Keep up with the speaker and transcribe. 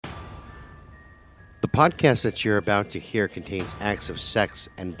The podcast that you're about to hear contains acts of sex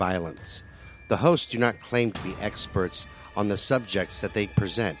and violence. The hosts do not claim to be experts on the subjects that they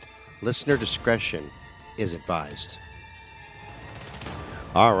present. Listener discretion is advised.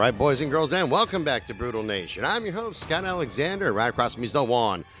 All right, boys and girls, and welcome back to Brutal Nation. I'm your host, Scott Alexander. Right across from me is the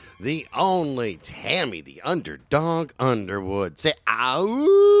one, the only Tammy, the underdog Underwood. Say,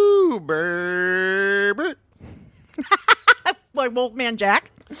 ow, baby. Like Wolfman Jack?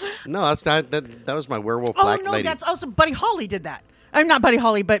 No, that's not. That was my werewolf black lady. That's also Buddy Holly did that. I'm not Buddy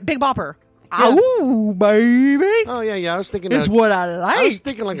Holly, but Big Bopper. Yeah. Ow, baby. Oh yeah. I was thinking. Is what I like. I was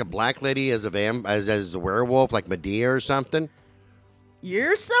thinking like a black lady as a werewolf, like Medea or something.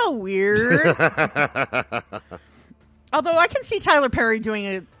 You're so weird. Although I can see Tyler Perry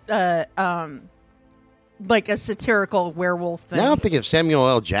doing like a satirical werewolf thing. Now I'm thinking of Samuel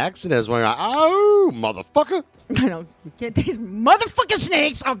L. Jackson as one. Oh, motherfucker! I know. Get these motherfucking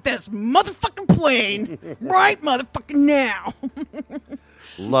snakes off this motherfucking plane right motherfucking now.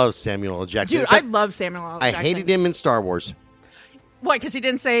 Love Samuel L. Jackson. Dude, I love Samuel L. Jackson. I hated him in Star Wars. What, because he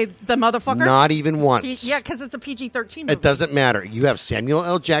didn't say the motherfucker? Not even once. Yeah, because it's a PG-13 movie. It doesn't matter. You have Samuel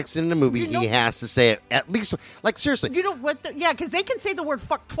L. Jackson in a movie. He has to say it at least. Like, seriously. You know what? Yeah, because they can say the word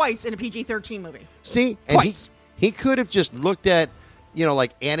fuck twice in a PG-13 movie. See? Twice. And he could have just looked at,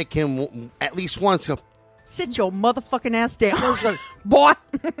 like Anakin at least once. Sit your motherfucking ass down. Like, boy.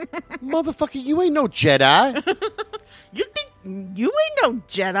 Motherfucker, you ain't no Jedi. You think you ain't no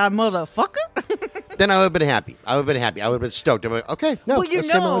Jedi, motherfucker? Then I would have been happy. I would have been stoked. I'm like, okay, no. Well, you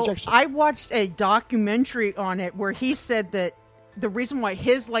know, I watched a documentary on it where he said that the reason why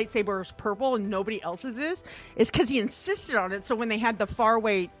his lightsaber is purple and nobody else's is because he insisted on it. So when they had the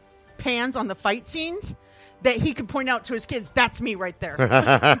faraway pans on the fight scenes, that he could point out to his kids, that's me right there.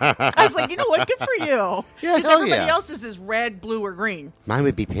 I was like, you know what? Good for you. Yeah, because everybody else's is red, blue, or green. Mine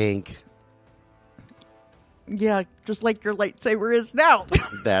would be pink. Yeah, just like your lightsaber is now.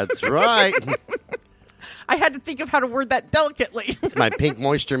 That's right. I had to think of how to word that delicately. It's my pink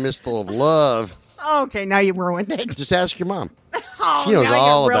moisture missile of love. Okay, now you ruined it. Just ask your mom. Oh, she knows now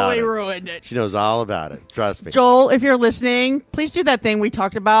all you about really it. Ruined it. She knows all about it. Trust me. Joel, if you're listening, please do that thing we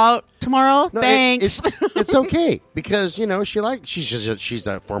talked about tomorrow. No, Thanks. It's okay because she's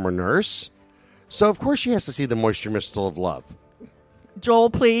a former nurse, so of course she has to see the moisture missile of love. Joel,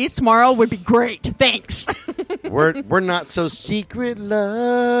 please, tomorrow would be great. Thanks. We're not so secret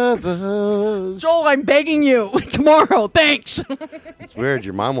lovers. Joel, I'm begging you tomorrow. Thanks. It's weird.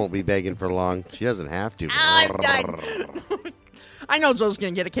 Your mom won't be begging for long. She doesn't have to. I'm done. I know Joel's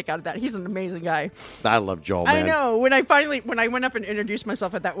going to get a kick out of that. He's an amazing guy. I love Joel, man. I know. When I went up and introduced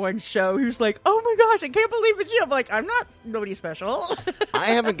myself at that one show, he was like, oh my gosh, I can't believe it's you. I'm like, I'm not nobody special. I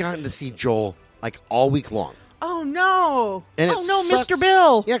haven't gotten to see Joel like all week long. Oh, no. And sucks. Mr.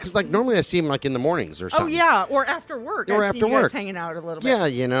 Bill. Yeah, because normally I see him like in the mornings or something. Oh, yeah, or after work. Or I've seen you guys hanging out a little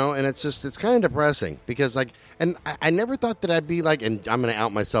bit. Yeah, and it's kind of depressing because and I never thought that I'd be like, and I'm going to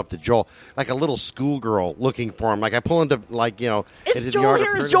out myself to Joel, like a little schoolgirl looking for him. Like I pull into Is Joel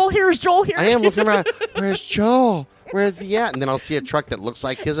here? Is Joel here? Is Joel here? I am looking around. Where's Joel? Where's he at? And then I'll see a truck that looks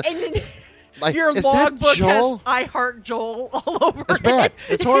like his. And then like, your logbook has I Heart Joel all over It's bad.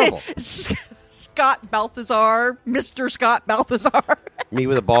 It's horrible. Scott Balthazar, Mr. Scott Balthazar. Me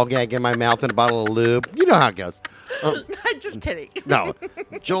with a ball gag in my mouth and a bottle of lube. You know how it goes. I'm just kidding. No,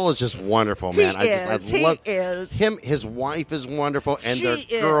 Joel is just wonderful, man. He love is. him. His wife is wonderful, and their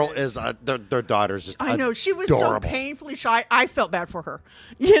girl is their daughter's just. I know she was adorable. so painfully shy. I felt bad for her,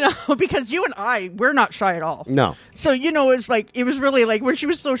 because you and we're not shy at all. No. So it's like it was really like when she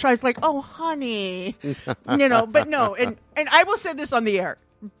was so shy. It's like, oh, honey, But no, and I will say this on the air.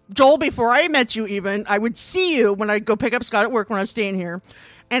 Joel, before I met you even, I would see you when I'd go pick up Scott at work when I was staying here.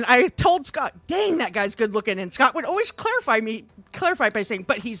 And I told Scott, dang, that guy's good looking. And Scott would always clarify by saying,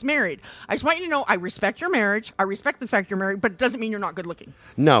 but he's married. I just want you to know, I respect your marriage. I respect the fact you're married, but it doesn't mean you're not good looking.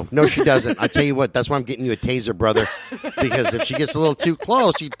 No, she doesn't. I tell you what, that's why I'm getting you a taser, brother. Because if she gets a little too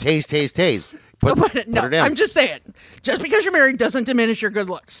close, you tase. Put her down. I'm just saying. Just because you're married doesn't diminish your good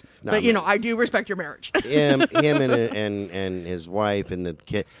looks. No, but, I do respect your marriage. him and his wife and the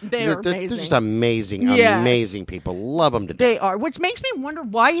kid. They're amazing. They're just amazing people. Love them to death. They are, which makes me wonder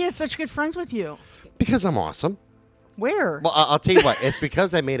why he has such good friends with you. Because I'm awesome. Where? Well, I'll tell you what. It's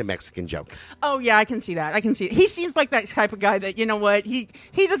because I made a Mexican joke. Oh, yeah, I can see that. He seems like that type of guy that, you know what, he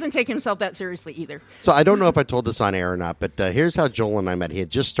doesn't take himself that seriously either. So I don't know if I told this on air or not, but here's how Joel and I met. He had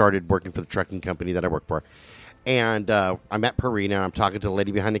just started working for the trucking company that I work for. And I'm at Purina, and I'm talking to the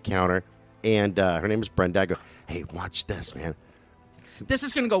lady behind the counter, and her name is Brenda. I go, hey, watch this, man. This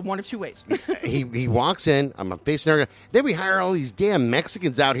is going to go one of two ways. he walks in. I'm facing her. Then we hire all these damn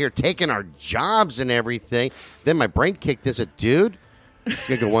Mexicans out here taking our jobs and everything. Then my brain kicked this. Dude, it's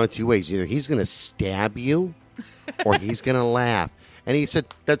going to go one of two ways. Either he's going to stab you or he's going to laugh. And he said,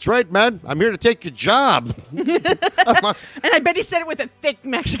 "That's right, man. I'm here to take your job." And I bet he said it with a thick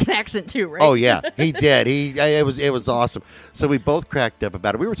Mexican accent too, right? Oh yeah, he did. It was awesome. So we both cracked up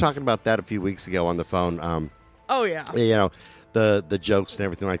about it. We were talking about that a few weeks ago on the phone. Oh yeah. You know, the jokes and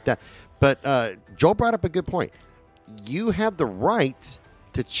everything like that. But Joel brought up a good point. You have the right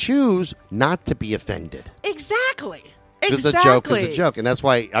to choose not to be offended. Exactly. Because a joke is a joke, and that's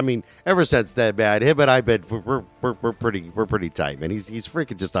why. I mean, ever since that, bad him and I, bet we're pretty tight, man. He's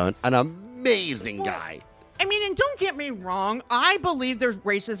freaking just an amazing guy. I mean, and don't get me wrong. I believe there's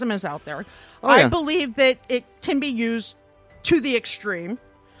racism is out there. Oh, yeah. I believe that it can be used to the extreme,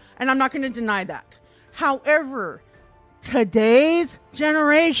 and I'm not going to deny that. However, today's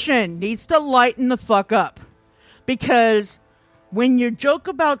generation needs to lighten the fuck up, because when you joke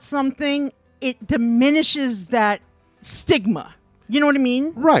about something, it diminishes that stigma. You know what I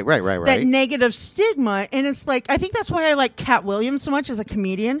mean? Right. That negative stigma. And it's like, I think that's why I like Cat Williams so much as a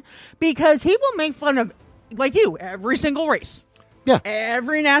comedian, because he will make fun of, like you, every single race. Yeah.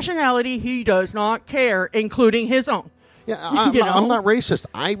 Every nationality. He does not care, including his own. Yeah, I'm not racist.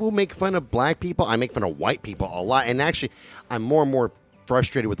 I will make fun of black people. I make fun of white people a lot. And actually, I'm more and more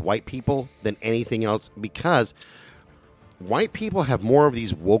frustrated with white people than anything else, because white people have more of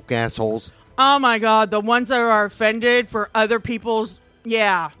these woke assholes. Oh, my God. The ones that are offended for other people's,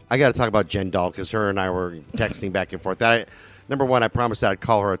 yeah. I got to talk about Jen Dahl, because her and I were texting back and forth. Number one, I promised that I'd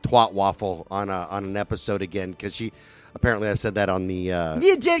call her a twat waffle on an episode again, because she, apparently I said that on the...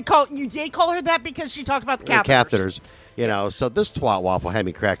 You did call her that because she talked about the catheters. You know, so this twat waffle had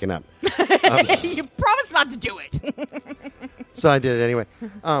me cracking up. You promised not to do it. So I did it anyway.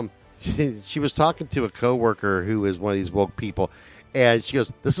 She was talking to a coworker who is one of these woke people, and she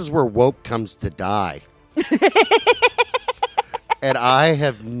goes, "This is where woke comes to die." And I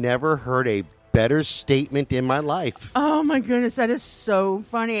have never heard a better statement in my life. Oh my goodness, that is so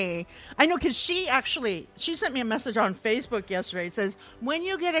funny. I know, because she sent me a message on Facebook yesterday. It says, "When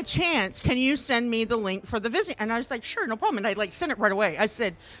you get a chance, can you send me the link for the visit?" And I was like, "Sure, no problem." And I sent it right away. I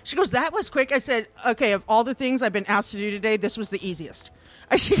said, she goes, "That was quick." I said, "Okay, of all the things I've been asked to do today, this was the easiest."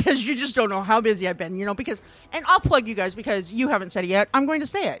 I said, because you just don't know how busy I've been, because, and I'll plug you guys because you haven't said it yet. I'm going to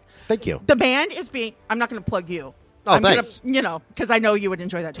say it. Thank you. The band is I'm not going to plug you. Oh, thanks. Because I know you would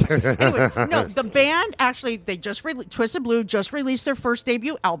enjoy that too. Anyway, no, the band actually, they just Twisted Blue just released their first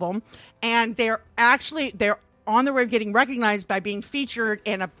debut album, and they're on the way of getting recognized by being featured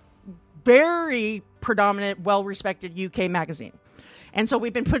in a very predominant, well-respected UK magazine. And so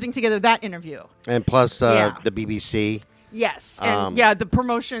we've been putting together that interview. And plus the BBC. Yes. And the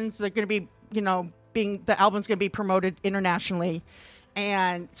promotions are going to be, the album's going to be promoted internationally.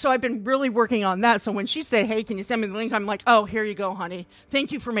 And so I've been really working on that. So when she said, "Hey, can you send me the link?" I'm like, "Oh, here you go, honey.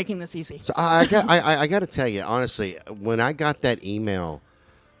 Thank you for making this easy." So I got to tell you, honestly, when I got that email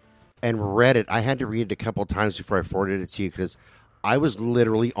and read it, I had to read it a couple of times before I forwarded it to you, because I was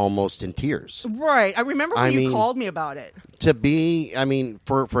literally almost in tears. Right. I remember when you called me about it.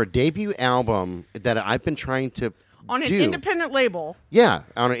 For a debut album that I've been trying to on an independent label. Yeah,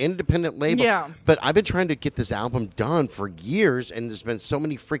 on an independent label. Yeah. But I've been trying to get this album done for years, and there's been so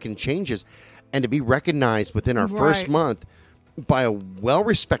many freaking changes. And to be recognized within our first month by a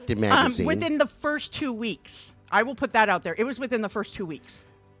well-respected magazine. Within the first 2 weeks. I will put that out there. It was within the first 2 weeks.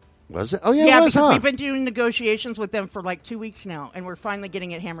 Was it? Oh, yeah, yeah, it was, because we've been doing negotiations with them for like 2 weeks now, and we're finally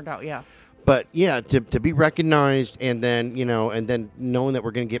getting it hammered out, yeah. But, yeah, to be recognized, and then, and then knowing that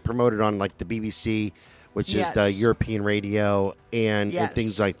we're going to get promoted on, like, the BBC, which is the European radio, and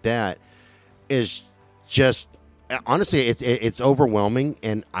things like that, is just, honestly, it's overwhelming,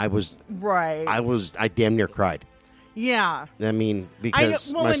 and I damn near cried. Yeah. I mean,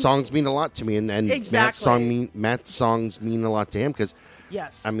 because my songs mean a lot to me, and exactly. Matt's songs mean a lot to him, because,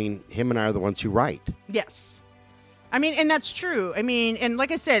 I mean, him and I are the ones who write. Yes. I mean, and that's true. I mean, and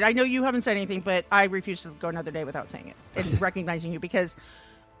like I said, I know you haven't said anything, but I refuse to go another day without saying it and recognizing you, because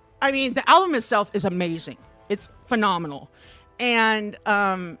I mean, the album itself is amazing. It's phenomenal. And,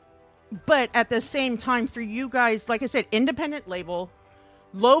 but at the same time, for you guys, like I said, independent label,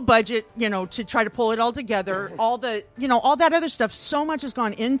 low budget, to try to pull it all together, all the, all that other stuff, so much has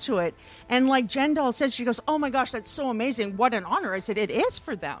gone into it. And like Jen Dahl said, she goes, "Oh my gosh, that's so amazing. What an honor." I said, "It is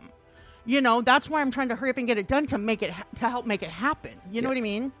for them." That's why I'm trying to hurry up and get it done to help make it happen. You know what I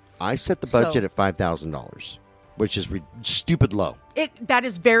mean? I set the budget at $5,000. which is stupid low. That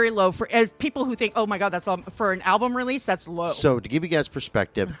is very low for people who think, oh my God, that's for an album release. That's low. So to give you guys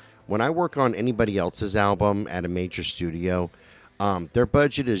perspective, when I work on anybody else's album at a major studio, their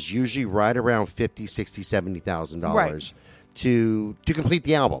budget is usually right around $50,000, $60,000, $70,000 Right. to complete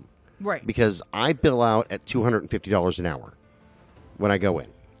the album. Right. Because I bill out at $250 an hour when I go in.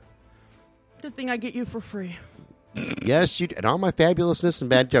 Good thing I get you for free. Yes, you and all my fabulousness and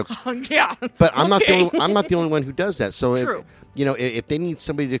bad jokes. Yeah. But I'm not the only one who does that. So True. if they need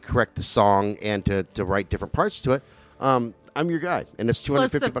somebody to correct the song and to write different parts to it, I'm your guy, and it's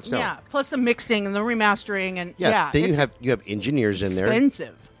 $250 an hour. Yeah, plus the mixing and the remastering and Then you have engineers in there.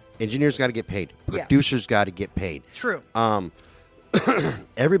 Expensive. Engineers got to get paid. Yes. Producers got to get paid. True.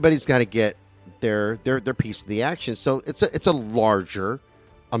 Everybody's got to get their piece of the action. So it's a larger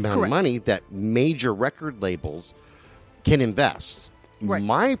amount Correct. of money that major record labels can invest. Right.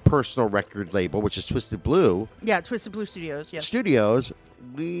 My personal record label, which is Twisted Blue, Yeah, Twisted Blue Studios. Yes. Studios,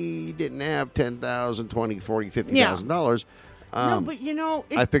 we didn't have $10,000, $20,000, $40,000, $50,000. No,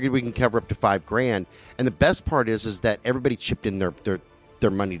 but I figured we can cover up to $5,000. And the best part is that everybody chipped in their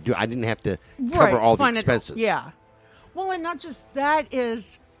money to do it. I didn't have to cover all the expenses. Yeah. Well, and not just that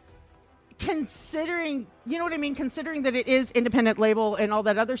is considering, you know what I mean? Considering that it is independent label and all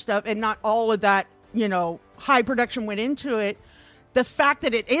that other stuff and not all of that, high production went into it. The fact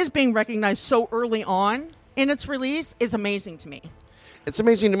that it is being recognized so early on in its release is amazing to me. It's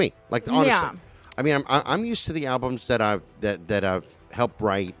amazing to me. Like, honestly. Yeah. I mean, I'm used to the albums that I've helped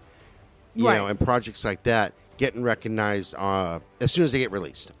write, Right. and projects like that getting recognized as soon as they get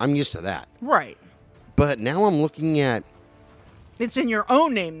released. I'm used to that. Right. But now I'm looking at It's in your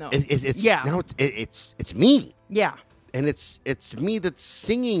own name, though. it's Yeah. now it's me, Yeah. and it's me that's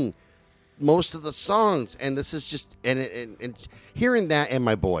singing most of the songs, and this is just and hearing that and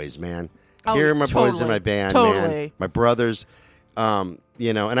my boys, man, Oh, hearing my boys in totally. my band, Totally. man, my brothers, and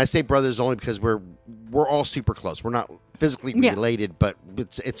I say brothers only because we're all super close. We're not physically Yeah. related, but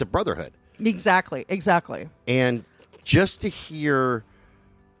it's a brotherhood. Exactly. And just to hear,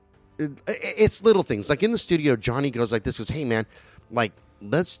 it's little things. Like in the studio, Johnny goes like this, goes, hey, man, like,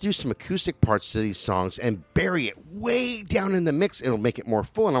 let's do some acoustic parts to these songs and bury it way down in the mix. It'll make it more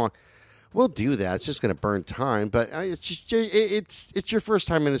full. And I'm like, we'll do that. It's just going to burn time. But it's just, it's your first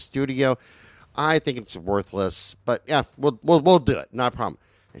time in the studio. I think it's worthless. But yeah, we'll do it. Not a problem.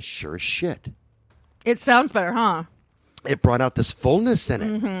 And sure as shit, It sounds better, huh? it brought out this fullness in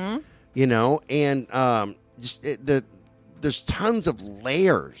it. Mm-hmm. And there's tons of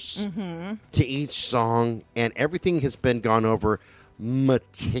layers Mm-hmm. to each song, and everything has been gone over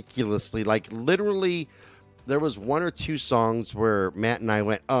meticulously. Like, literally, there was one or two songs where Matt and I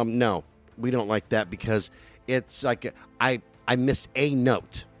went, no, we don't like that because it's like I missed a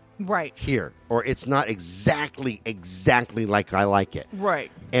note Right. here, or it's not exactly like I like it. Right.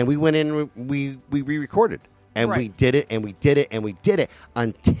 And we went in and we re-recorded. And we Right. did it, and we did it, and we did it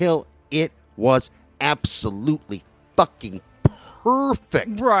until it was absolutely fucking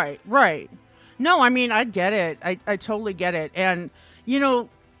perfect. Right. No, I mean, I get it. I totally get it. And,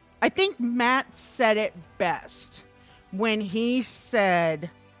 I think Matt said it best when he said,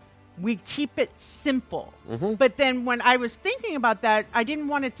 we keep it simple. Mm-hmm. But then when I was thinking about that, I didn't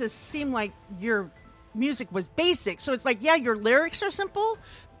want it to seem like your music was basic. So it's like, yeah, your lyrics are simple,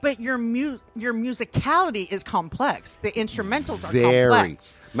 but your musicality is complex. The instrumentals are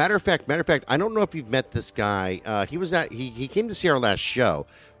complex. Matter of fact, I don't know if you've met this guy. He came to see our last show,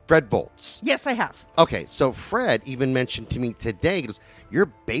 Fred Volts. Yes, I have. Okay, so Fred even mentioned to me today, he goes, your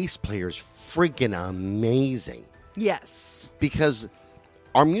bass player is freaking amazing. Yes. Because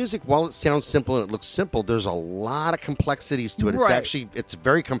our music, while it sounds simple and it looks simple, there's a lot of complexities to it. Right. It's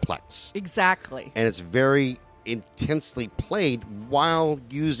very complex. Exactly. And it's very intensely played while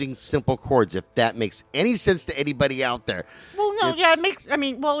using simple chords, if that makes any sense to anybody out there. Well, no, yeah, it makes. I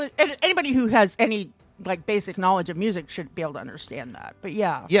mean, anybody who has any basic knowledge of music should be able to understand that. But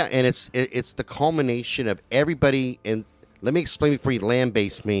yeah, and it's the culmination of everybody. And let me explain before you land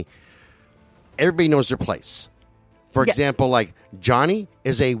base me. Everybody knows their place. For example, like Johnny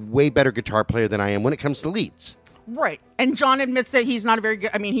is a way better guitar player than I am when it comes to leads. right. And John admits that he's not a very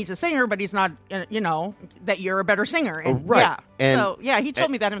good. I mean, he's a singer, but he's not. That you're a better singer. And, Right. Yeah. And- he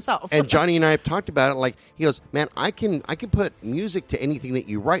told me that himself. And Johnny and I have talked about it. Like, he goes, man, I can put music to anything that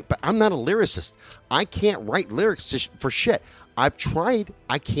you write, but I'm not a lyricist. I can't write lyrics for shit. I've tried.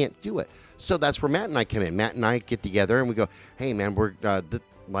 I can't do it. So that's where Matt and I come in. Matt and I get together and we go, hey, man,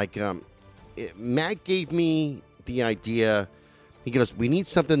 Matt gave me the idea. He goes, we need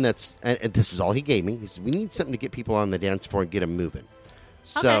something that's, and this is all he gave me. He said, we need something to get people on the dance floor and get them moving.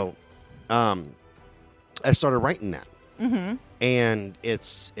 So, I started writing that. Mm-hmm. And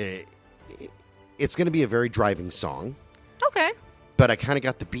it's going to be a very driving song. Okay. But I kind of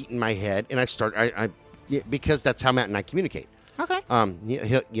got the beat in my head, and because that's how Matt and I communicate. Okay. I'm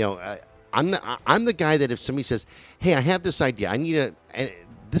the guy that if somebody says, "Hey, I have this idea. I need a," and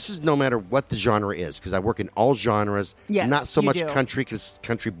this is no matter what the genre is, because I work in all genres. Yes, not so you much do. country, because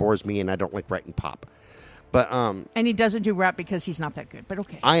country bores me, and I don't like writing pop. But and he doesn't do rap because he's not that good. But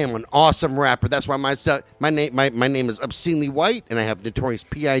okay. I am an awesome rapper. That's why my name is Obscenely White, and I have Notorious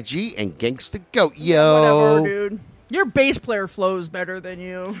P.I.G. and Gangsta Goat. Yo, Whatever, dude. Your bass player flows better than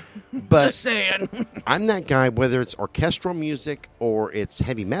you. But Just saying. I'm that guy, whether it's orchestral music or it's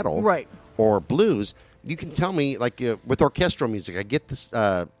heavy metal, Right. or blues. You can tell me, like with orchestral music, I get this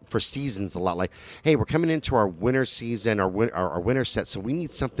for seasons a lot. Like, hey, we're coming into our winter season, our winter set, so we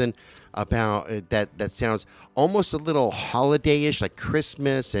need something about that sounds almost a little holiday-ish, like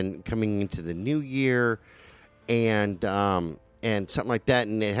Christmas and coming into the new year, and something like that.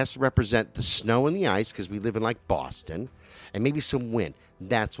 And it has to represent the snow and the ice, because we live in like Boston, and maybe some wind.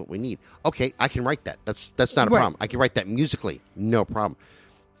 That's what we need. Okay, I can write that. That's not a problem. I can write that musically, no problem.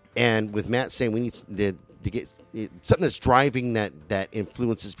 And with Matt saying we need to get something that's driving that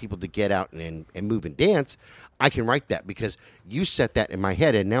influences people to get out and move and dance, I can write that, because you set that in my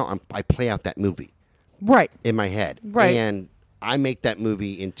head, and now I play out that movie Right. in my head. Right. And I make that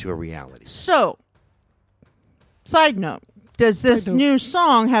movie into a reality. So, side note, does this new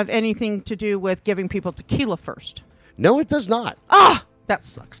song have anything to do with giving people tequila first? No, it does not. Ah, that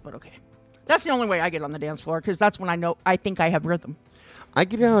sucks, but okay. That's the only way I get on the dance floor, because that's when I think I have rhythm. I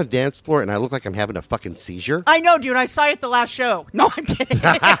get out on the dance floor, and I look like I'm having a fucking seizure. I know, dude. I saw you at the last show. No, I'm kidding.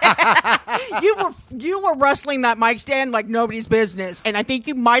 you were rustling that mic stand like nobody's business, and I think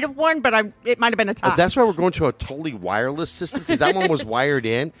you might have won, but it might have been a tie. That's why we're going to a totally wireless system, because that one was wired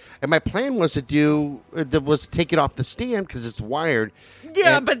in, and my plan was to take it off the stand because it's wired.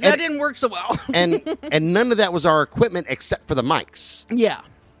 Yeah, but that didn't work so well. and none of that was our equipment except for the mics. Yeah.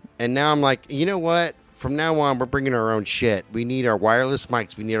 And now I'm like, you know what? From now on, we're bringing our own shit. We need our wireless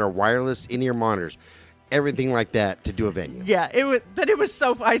mics. We need our wireless in-ear monitors. Everything like that to do a venue. Yeah, it was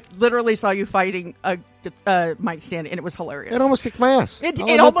so. I literally saw you fighting a mic stand, and it was hilarious. It almost kicked my ass. It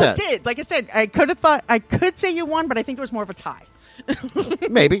almost did. Like I said, I could say you won, but I think it was more of a tie.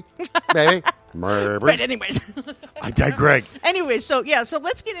 Maybe. But anyways, I digress. Anyways, so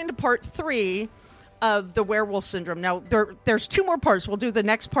let's get into part 3 of the Werewolf Syndrome. Now there's 2 more parts. We'll do the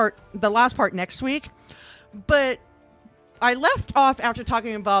last part next week, but I left off after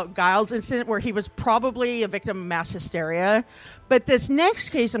talking about Giles' incident, where he was probably a victim of mass hysteria. But this next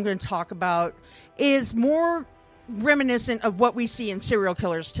case I'm going to talk about is more reminiscent of what we see in serial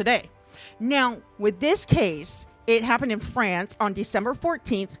killers today. Now, with this case, it happened in France on December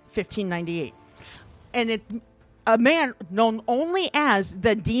 14th, 1598. And a man known only as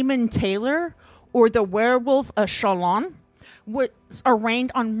the Demon Taylor, or the Werewolf Chalon, was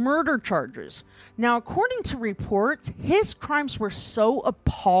arraigned on murder charges. Now, according to reports, his crimes were so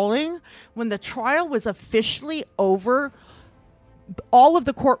appalling, when the trial was officially over, all of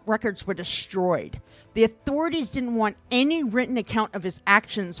the court records were destroyed. The authorities didn't want any written account of his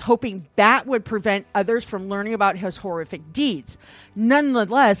actions, hoping that would prevent others from learning about his horrific deeds.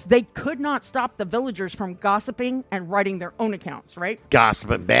 Nonetheless, they could not stop the villagers from gossiping and writing their own accounts, right?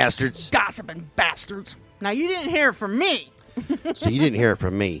 Gossiping bastards. Gossiping bastards. Now, you didn't hear it from me. So you didn't hear it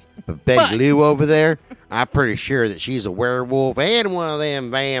from me. But Betty Lou over there, I'm pretty sure that she's a werewolf and one of them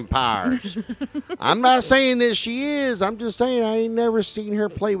vampires. I'm not saying that she is. I'm just saying I ain't never seen her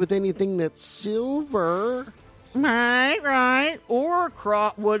play with anything that's silver. Right. Or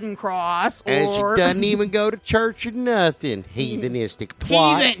wooden cross. And she doesn't even go to church or nothing. Heathenistic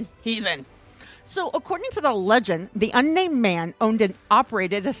twat. Heathen. So, according to the legend, the unnamed man owned and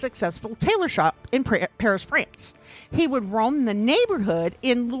operated a successful tailor shop in Paris, France. He would roam the neighborhood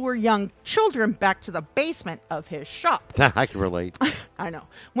and lure young children back to the basement of his shop. I can relate. I know.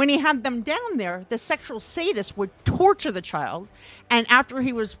 When he had them down there, the sexual sadist would torture the child, and after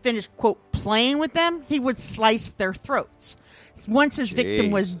he was finished, quote, playing with them, he would slice their throats. Once his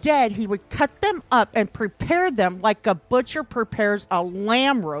victim was dead, he would cut them up and prepare them like a butcher prepares a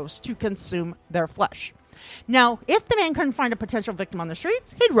lamb roast to consume their flesh. Now, if the man couldn't find a potential victim on the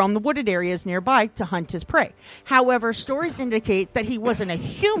streets, he'd roam the wooded areas nearby to hunt his prey. However, stories indicate that he wasn't a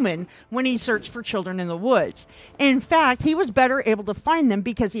human when he searched for children in the woods. In fact, he was better able to find them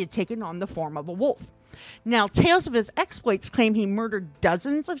because he had taken on the form of a wolf. Now, tales of his exploits claim he murdered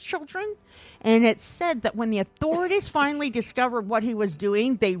dozens of children, and it's said that when the authorities finally discovered what he was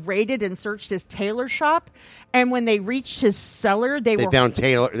doing, they raided and searched his tailor shop, and when they reached his cellar, they found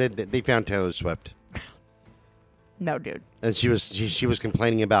Taylor Swift. No, dude. And she was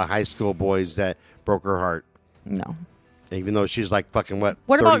complaining about high school boys that broke her heart. No. Even though she's like fucking what?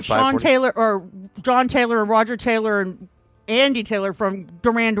 What about 35, Sean 40? Taylor or John Taylor and Roger Taylor and Andy Taylor from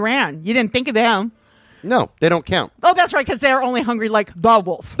Duran Duran? You didn't think of them. No, they don't count. Oh, that's right, because they're only hungry like the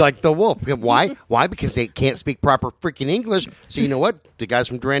wolf. Like the wolf. Why? Why? Because they can't speak proper freaking English. So you know what? The guys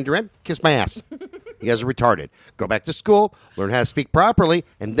from Duran Duran, kiss my ass. You guys are retarded. Go back to school, learn how to speak properly,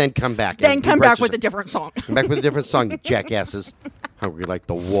 and then come back. Then come back with a different song. Come back with a different song, you jackasses. Hungry like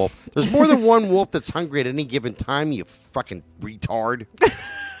the wolf. There's more than one wolf that's hungry at any given time, you fucking retard. I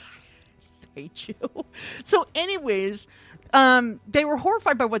hate you. So anyways, they were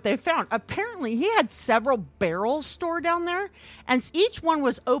horrified by what they found. Apparently, he had several barrels stored down there, and each one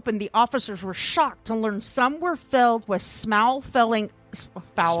was open. The officers were shocked to learn some were filled with foul-smelling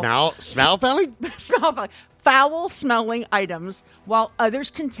items, while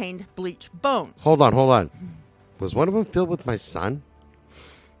others contained bleached bones. Hold on. Was one of them filled with my son?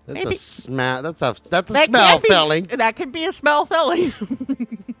 That's Maybe. a smell. That's a smell filling. That could be a smell filling.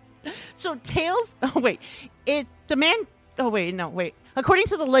 So Tails. According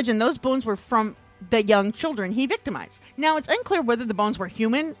to the legend, those bones were from the young children he victimized. Now, it's unclear whether the bones were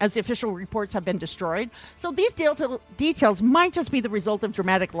human, as the official reports have been destroyed. So these details might just be the result of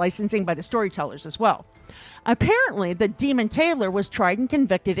dramatic licensing by the storytellers as well. Apparently, the Demon Taylor was tried and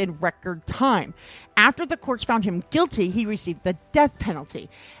convicted in record time. After the courts found him guilty, he received the death penalty.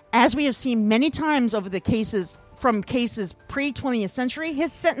 As we have seen many times over the cases pre-20th century,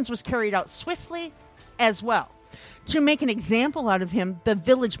 his sentence was carried out swiftly as well. To make an example out of him, the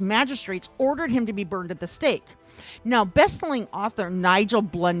village magistrates ordered him to be burned at the stake. Now, best-selling author Nigel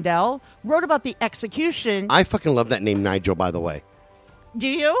Blundell wrote about the execution. I fucking love that name, Nigel, by the way. Do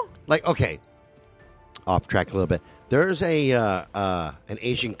you? Like, okay, off track a little bit. There's an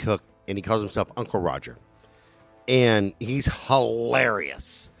Asian cook, and he calls himself Uncle Roger. And he's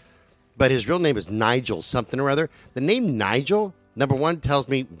hilarious. But his real name is Nigel something or other. The name Nigel, number one, tells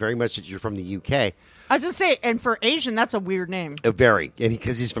me very much that you're from the UK. I was going to say, and for Asian, that's a weird name. Very. And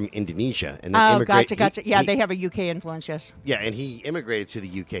because he's from Indonesia. And Gotcha. Yeah, they have a UK influence, yes. Yeah, and he immigrated to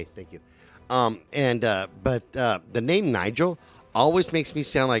the UK. Thank you. But the name Nigel always makes me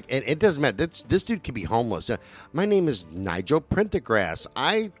sound like, and it doesn't matter. This dude could be homeless. My name is Nigel Prendergrass.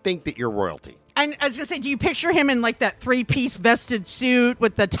 I think that you're royalty. And I was going to say, do you picture him in like that 3-piece vested suit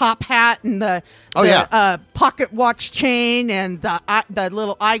with the top hat and the pocket watch chain and the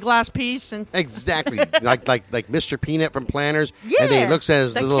little eyeglass piece? And exactly. like Mr. Peanut from Planners. Yes, and then he looks at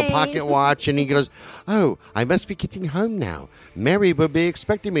his the little cane. pocket watch and he goes, "Oh, I must be getting home now. Mary will be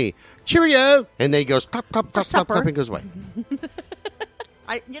expecting me. Cheerio." And then he goes, "Clop, clop, clop, clop, clop," and goes away.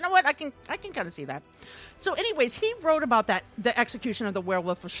 You know what? I can kind of see that. So anyways, he wrote about the execution of the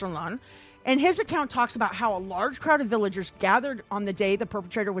werewolf of Shalon. And his account talks about how a large crowd of villagers gathered on the day the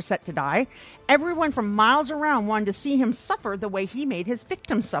perpetrator was set to die. Everyone from miles around wanted to see him suffer the way he made his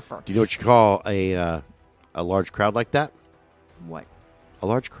victims suffer. Do you know what you call a large crowd like that? What? A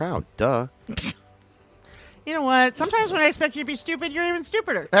large crowd. Duh. You know what? Sometimes when I expect you to be stupid, you're even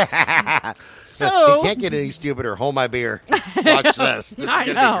stupider. So you can't get any stupider. Hold my beer. Watch this. This is going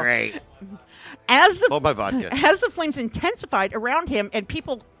to be great. Hold my vodka. As the flames intensified around him and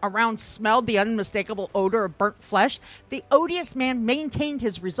people around smelled the unmistakable odor of burnt flesh, the odious man maintained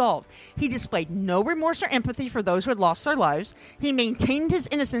his resolve. He displayed no remorse or empathy for those who had lost their lives. He maintained his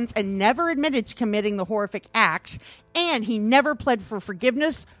innocence and never admitted to committing the horrific acts. And he never pled for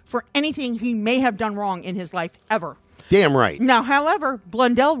forgiveness for anything he may have done wrong in his life ever. Damn right. Now, however,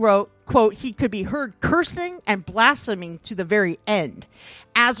 Blundell wrote, quote, he could be heard cursing and blaspheming to the very end.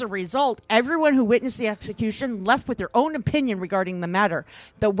 As a result, everyone who witnessed the execution left with their own opinion regarding the matter.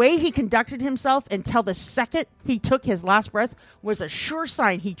 The way he conducted himself until the second he took his last breath was a sure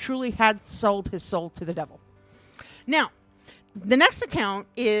sign he truly had sold his soul to the devil. Now, the next account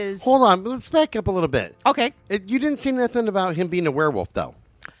is... Hold on. Let's back up a little bit. Okay. You didn't say nothing about him being a werewolf, though.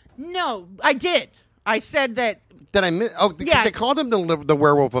 No, I did. I said that... Did I miss? Oh, because Yeah. they called him the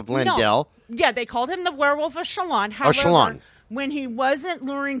werewolf of Lendell. No. Yeah, they called him the werewolf of Shalon. However, Shalon. when he wasn't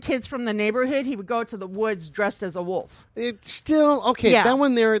luring kids from the neighborhood, he would go to the woods dressed as a wolf. It's still, okay, Yeah. that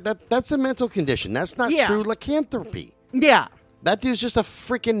one there, that's a mental condition. That's not Yeah. true lycanthropy. Yeah. That dude's just a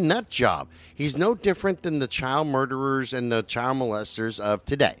freaking nut job. He's no different than the child murderers and the child molesters of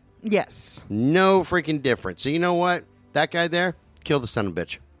today. Yes. No freaking difference. So you know what? That guy there, kill the son of a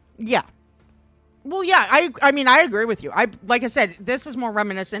bitch. Yeah. Well, yeah, I mean, I agree with you. Like I said, this is more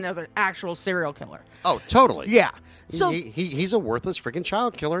reminiscent of an actual serial killer. Oh, totally. Yeah. So he's a worthless freaking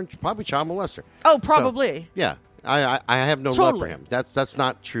child killer and probably child molester. Oh, probably. So, yeah. I have no love for him. That's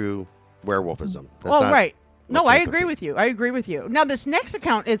not true werewolfism. That's not, Right. No, I agree with you. I agree with you. Now, this next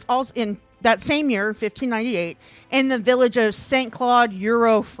account is also in that same year, 1598, in the village of Saint Claude,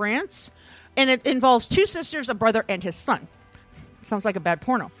 Euro, France, and it involves two sisters, a brother, and his son. Sounds like a bad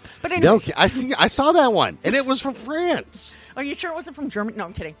porno. But anyways. No, I saw that one, and it was from France. Are you sure it wasn't from Germany? No,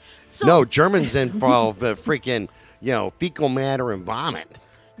 I'm kidding. So, no, Germans involve freaking, fecal matter and vomit.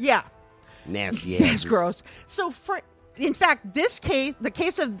 Yeah. Nasty It's asses. gross. So, in fact, the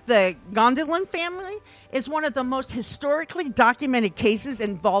case of the Gondolin family is one of the most historically documented cases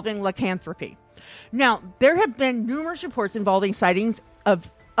involving lycanthropy. Now, there have been numerous reports involving sightings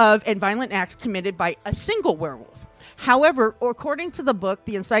of and violent acts committed by a single werewolf. However, according to the book,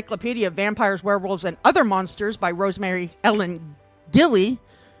 The Encyclopedia of Vampires, Werewolves, and Other Monsters by Rosemary Ellen Gilley,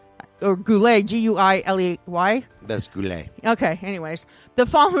 or Goulet, Guiley. That's Goulet. Okay, anyways. The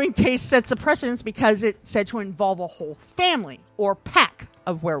following case sets a precedence because it's said to involve a whole family or pack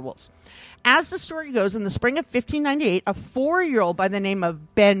of werewolves. As the story goes, in the spring of 1598, a 4-year-old by the name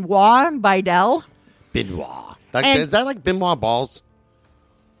of Benoit Bidel. Benoit. Is that like Benoit balls?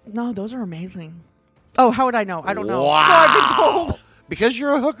 No, those are amazing. Oh, how would I know? I don't know. Wow. So I've been told. Because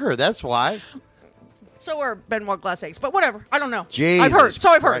you're a hooker, that's why. So are Benoit glass eggs, but whatever. I don't know. Jesus I've heard. So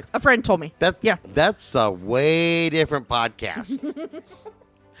I've heard. Christ. A friend told me. That's a way different podcast.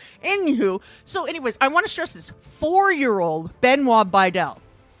 Anywho, so anyways, I want to stress this. 4-year-old Benoit Bidel.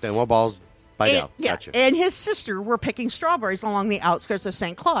 Benoit balls. Bidel. Yeah, Gotcha. and his sister were picking strawberries along the outskirts of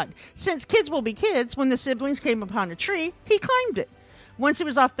St. Claude. Since kids will be kids, when the siblings came upon a tree, he climbed it. Once he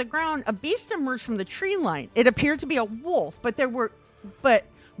was off the ground, a beast emerged from the tree line. It appeared to be a wolf, but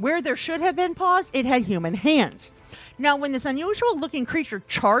where there should have been paws, it had human hands. Now, when this unusual-looking creature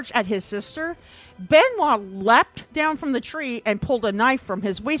charged at his sister, Benoit leapt down from the tree and pulled a knife from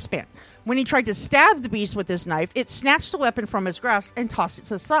his waistband. When he tried to stab the beast with his knife, it snatched the weapon from his grasp and tossed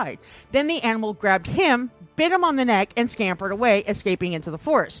it aside. Then the animal grabbed him, bit him on the neck, and scampered away, escaping into the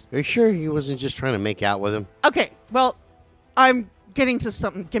forest. Are you sure he wasn't just trying to make out with him? Okay, well, I'm getting to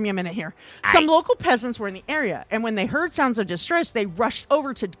something. Give me a minute here. Some local peasants were in the area, and when they heard sounds of distress, they rushed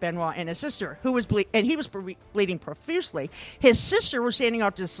over to Benoit and his sister, who was he was bleeding profusely. His sister was standing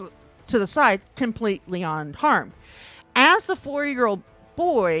off to the side, completely unharmed. As the 4-year-old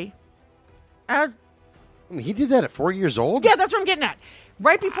boy, he did that at 4 years old? Yeah, that's what I'm getting at.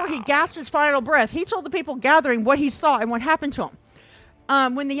 Right before he gasped his final breath, he told the people gathering what he saw and what happened to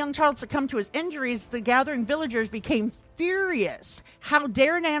him. When the young child succumbed to his injuries, the gathering villagers became furious. How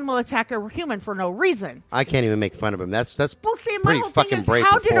dare an animal attack a human for no reason? I can't even make fun of him. That's well, see, my pretty whole fucking thing is, brave.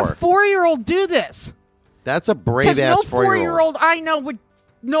 how did a 4-year-old do this? That's a brave ass 4-year-old. Because no 4-year-old I know would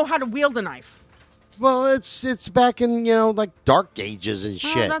know how to wield a knife. Well, it's back in like dark ages and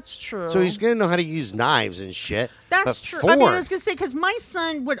shit. Oh, that's true. So he's gonna know how to use knives and shit. That's true. I mean, I was gonna say because my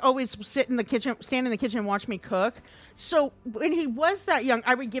son would always stand in the kitchen, and watch me cook. So when he was that young,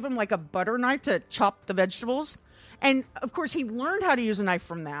 I would give him like a butter knife to chop the vegetables, and of course he learned how to use a knife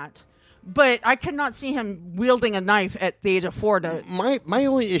from that. But I could not see him wielding a knife at the age of 4. My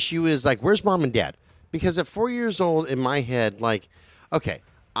only issue is where's mom and dad? Because at 4 years old, in my head, okay.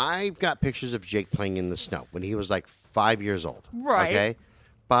 I've got pictures of Jake playing in the snow when he was 5 years old. Right. Okay?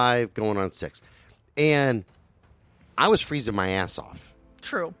 5 going on 6. And I was freezing my ass off.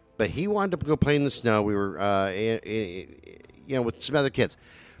 True. But he wanted to go play in the snow. We were, with some other kids.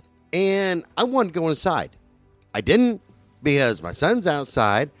 And I wanted to go inside. I didn't because my son's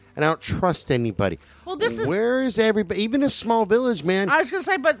outside and I don't trust anybody. Well, where is everybody? Even a small village, man. I was going to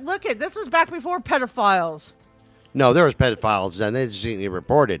say, but look this was back before pedophiles. No, there was pedophiles, and they just didn't get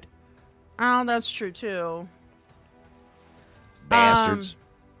reported. Oh, that's true, too. Bastards.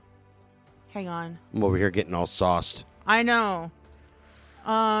 Hang on. I'm over here getting all sauced. I know.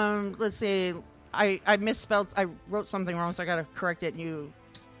 Let's see. I misspelled. I wrote something wrong, so I got to correct it. And you.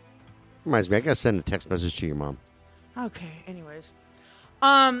 Reminds me, I got to send a text message to your mom. Okay, anyways.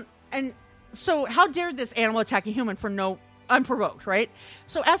 And so how dare this animal attack a human for unprovoked, right?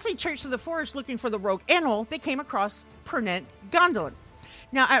 So as they trekked through the forest looking for the rogue animal, they came across Pernette Gondolin.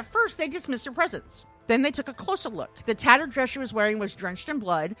 Now, at first, they dismissed her presence. Then they took a closer look. The tattered dress she was wearing was drenched in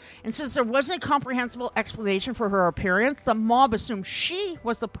blood, and since there wasn't a comprehensible explanation for her appearance, the mob assumed she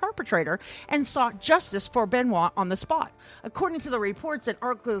was the perpetrator and sought justice for Benoit on the spot. According to the reports and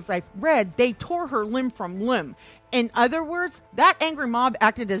articles I've read, they tore her limb from limb. In other words, that angry mob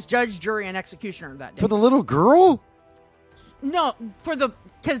acted as judge, jury, and executioner that day. For the little girl? No,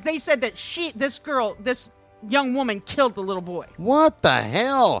 because they said that this young woman killed the little boy. What the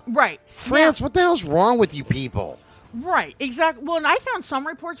hell? Right. France, what the hell's wrong with you people? Right, exactly. Well, and I found some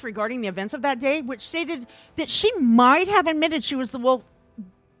reports regarding the events of that day, which stated that she might have admitted she was the wolf,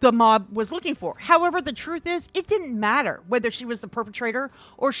 the mob was looking for. However, the truth is, it didn't matter whether she was the perpetrator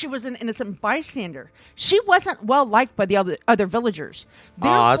or she was an innocent bystander. She wasn't well liked by the other villagers.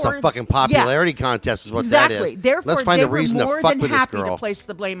 That's a fucking popularity contest is what that is. Therefore, let's find they a reason were to more fuck than with this happy girl. to place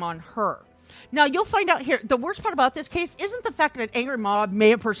the blame on her. Now, you'll find out here, the worst part about this case isn't the fact that an angry mob may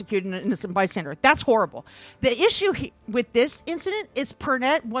have persecuted an innocent bystander. That's horrible. The issue with this incident is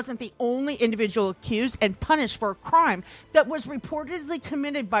Purnett wasn't the only individual accused and punished for a crime that was reportedly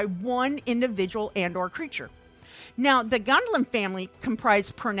committed by one individual and or creature. Now, the Gondelin family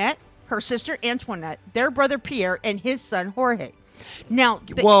comprised Purnett, her sister Antoinette, their brother Pierre, and his son Jorge. Now,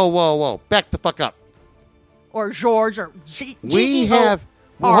 whoa. Back the fuck up. Or George, or We have...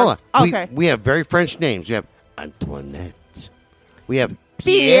 Well, hold on. Okay. We have very French names. We have Antoinette. We have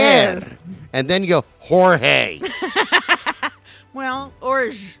Pierre. And then you go Jorge. Well,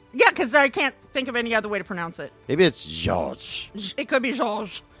 or... Yeah, because I can't think of any other way to pronounce it. Maybe it's George. It could be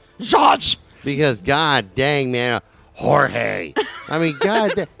George. George! Because, god dang, man, Jorge. I mean,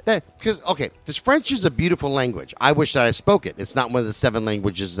 god, because, okay, this French is a beautiful language. I wish that I spoke it. It's not one of the 7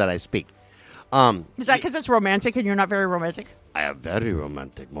 languages that I speak. Is that because it's romantic and you're not very romantic? I am very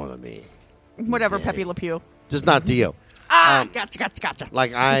romantic, mon ami. Whatever, Okay. Pepe Le Pew. Just not to you. Gotcha.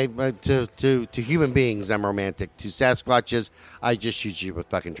 Like, to human beings, I'm romantic. To Sasquatches, I just shoot you with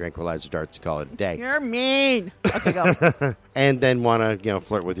fucking tranquilizer darts to call it a day. You're mean. Okay, go. And then want to,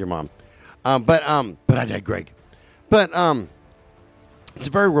 flirt with your mom. But I digress. But it's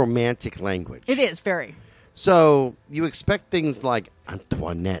a very romantic language. It is, very. So you expect things like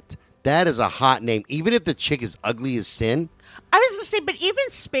Antoinette. That is a hot name. Even if the chick is ugly as sin. I was going to say, but even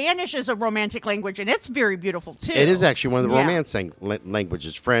Spanish is a romantic language, and it's very beautiful, too. It is actually one of the romance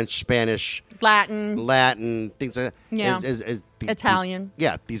languages. French, Spanish, Latin, things like that. Yeah. Italian.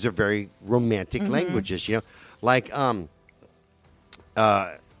 These are very romantic languages, Like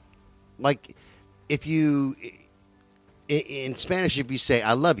if you, in Spanish, if you say,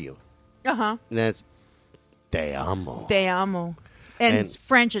 I love you, Uh-huh. that's te amo. Te amo. And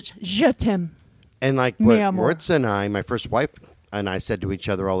French, it's je t'aime. And like what Maritza and I, my first wife and I said to each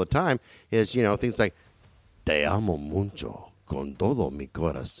other all the time is, things like, te amo mucho con todo mi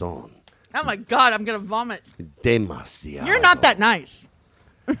corazón. Oh, my God, I'm going to vomit. Demasiado. You're not that nice.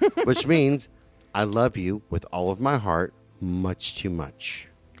 Which means I love you with all of my heart, much too much.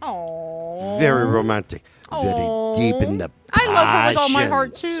 Oh. Very romantic. Very deep in the passions. I love her with all my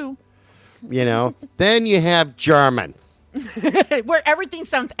heart, too. Then you have German. Where everything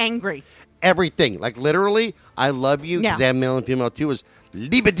sounds angry. Everything. Like literally, I love you, because they have male and female too, is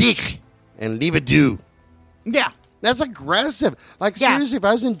liebe dich and liebe du. Yeah. That's aggressive. Like, seriously, if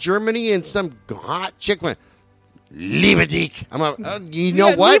I was in Germany and some hot chick went, liebe dich, I'm like, you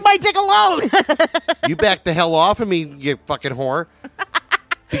know what? Leave my dick alone. You back the hell off of me, you fucking whore.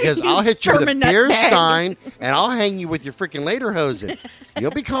 Because I'll hit you with a German beer nutbag. stein, and I'll hang you with your freaking lederhosen.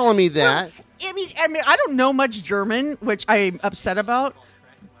 You'll be calling me that. I mean, I don't know much German, which I'm upset about.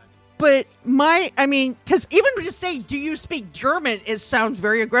 But because even to say, do you speak German, it sounds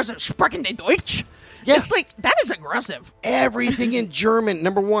very aggressive. Sprechen Sie Deutsch? Yeah. It's like, that is aggressive. Everything in German.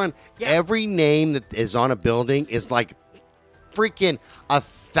 Number one, every name that is on a building is like freaking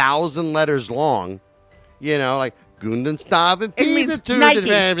 1,000 letters long. Like Gundenstaben. It means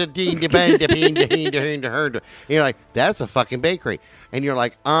Nike. And you're like, that's a fucking bakery. And you're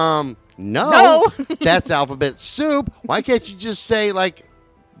like, no. That's alphabet soup. Why can't you just say, like,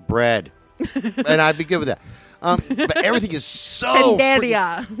 bread? And I'd be good with that. But everything is so...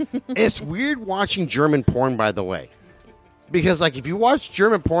 It's weird watching German porn, by the way. Because, like, if you watch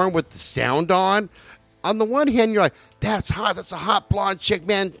German porn with the sound on the one hand, you're like, that's hot. That's a hot blonde chick,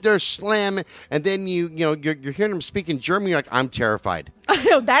 man. They're slamming. And then you're hearing them speak in German. You're like, I'm terrified. I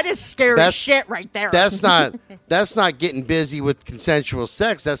know, that is scary shit right there. That's not getting busy with consensual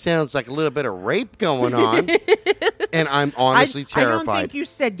sex. That sounds like a little bit of rape going on. And I'm honestly terrified. I don't think you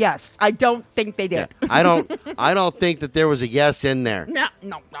said yes. I don't think they did. Yeah, I don't think that there was a yes in there. No,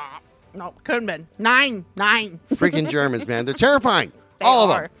 couldn't have been. Nine. Freaking Germans, man. They're terrifying. They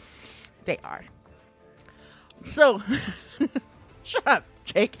All are. of them. They are. So, shut up,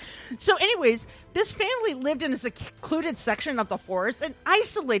 Jake. So anyways, this family lived in a secluded section of the forest and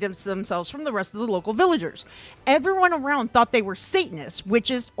isolated themselves from the rest of the local villagers. Everyone around thought they were Satanists,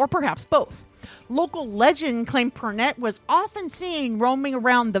 witches, or perhaps both. Local legend claimed Purnett was often seen roaming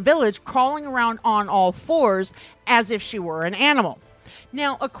around the village, crawling around on all fours as if she were an animal.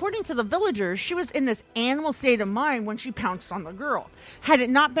 Now, according to the villagers, she was in this animal state of mind when she pounced on the girl. Had it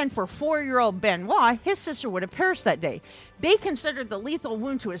not been for 4-year-old Benoit, his sister would have perished that day. They considered the lethal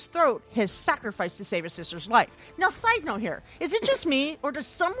wound to his throat his sacrifice to save his sister's life. Now, side note here, is it just me, or does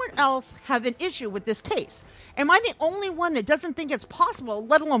someone else have an issue with this case? Am I the only one that doesn't think it's possible,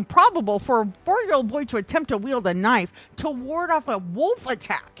 let alone probable, for a 4-year-old boy to attempt to wield a knife to ward off a wolf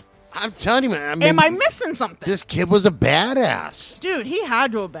attack? I'm telling you, man. I mean, Am I missing something? This kid was a badass. Dude, he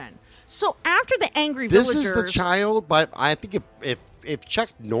had to have been. So after the angry This villagers... is the child, but I think if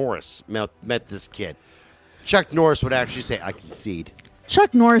Chuck Norris met this kid, Chuck Norris would actually say, I concede.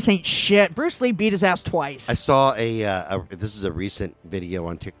 Chuck Norris ain't shit. Bruce Lee beat his ass twice. I saw this is a recent video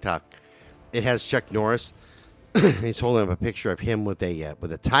on TikTok. It has Chuck Norris. He's holding up a picture of him with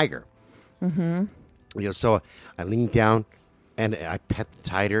a tiger. Mm-hmm. So I leaned down and I pet the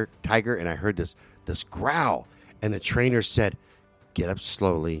tiger, and I heard this growl. And the trainer said, "Get up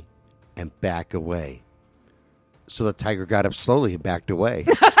slowly and back away." So the tiger got up slowly and backed away.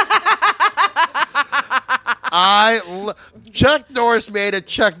 Chuck Norris made a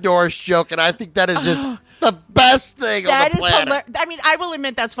Chuck Norris joke, and I think that is just the best thing on the planet. I mean, I will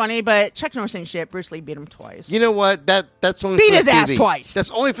admit that's funny, but Chuck Norris ain't shit. Bruce Lee beat him twice. You know what? That's only beat for his the TV. ass twice.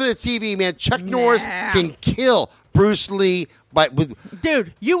 That's only for the TV, man. Chuck Norris can kill Bruce Lee.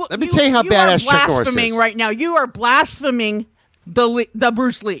 Dude, let me tell you how badass Chuck Norris is. Blaspheming right now. You are blaspheming the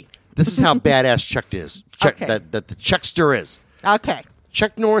Bruce Lee. This is how badass Chuck is. Okay. That the Chuckster is. Okay.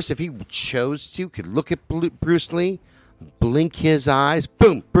 Chuck Norris, if he chose to, could look at Bruce Lee, blink his eyes,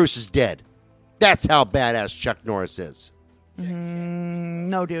 boom, Bruce is dead. That's how badass Chuck Norris is.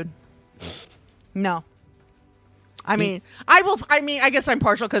 No, dude. No. I guess I'm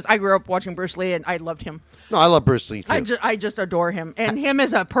partial because I grew up watching Bruce Lee and I loved him. No, I love Bruce Lee too. I just adore him, and him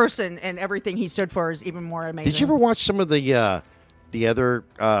as a person and everything he stood for is even more amazing. Did you ever watch some of the other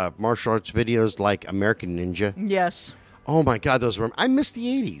martial arts videos like American Ninja? Yes. Oh my God, I miss the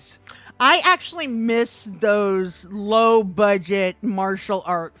 80s. I actually miss those low budget martial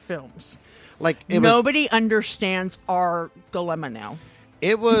art films. Like nobody understands our dilemma now.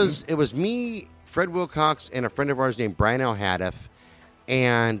 It was me, Fred Wilcox, and a friend of ours named Brian L. Haddoff.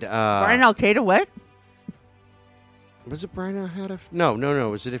 And Brian Al-Qaeda, what? Was it Brian L. Haddoff? No, it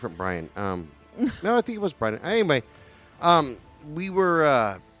was a different Brian. No, I think it was Brian. Anyway, we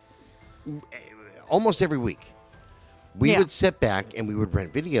were almost every week. We would sit back and we would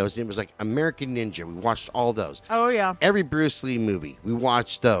rent videos. And it was like American Ninja. We watched all those. Oh, yeah. Every Bruce Lee movie. We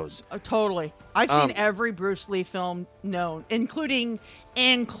watched those. Totally. I've seen every Bruce Lee film known, including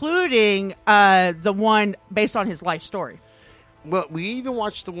the one based on his life story. Well, we even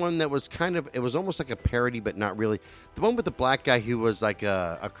watched the one that was it was almost like a parody, but not really. The one with the black guy who was like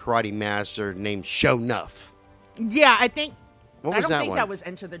a karate master named Show Nuff. Yeah, I think... What was I don't think one? that was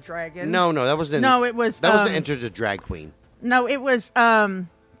Enter the Dragon. No, that wasn't. No, it was. That was the Enter the Drag Queen. No, it was the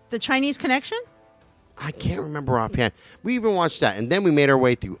Chinese Connection. I can't remember offhand. We even watched that, and then we made our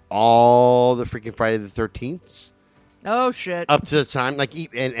way through all the freaking Friday the 13th. Oh shit! Up to the time,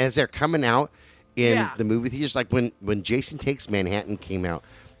 and as they're coming out in the movie theaters, like when Jason Takes Manhattan came out,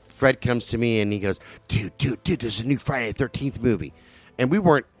 Fred comes to me and he goes, "Dude, there's a new Friday the 13th movie," and we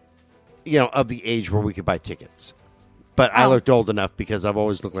weren't, of the age where we could buy tickets. But I looked old enough because I've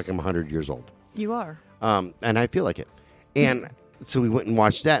always looked like I'm 100 years old. You are. And I feel like it. And so we went and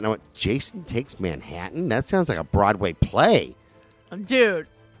watched that, and I went, Jason Takes Manhattan? That sounds like a Broadway play. Dude,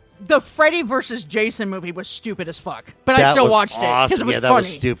 the Freddy versus Jason movie was stupid as fuck. But I still watched it because it was funny. That was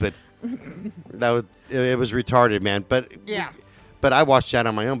stupid. It was retarded, man. But But I watched that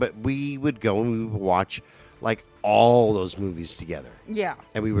on my own. But we would go and we would watch, like, all those movies together. Yeah.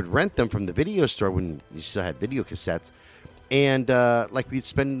 And we would rent them from the video store when you still had video cassettes. And, we'd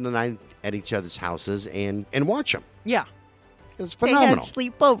spend the night at each other's houses and watch them. Yeah. It was phenomenal. They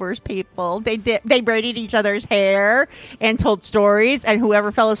had sleepovers, people. They braided each other's hair and told stories, and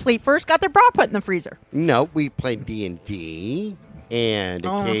whoever fell asleep first got their bra put in the freezer. No, we played D&D, and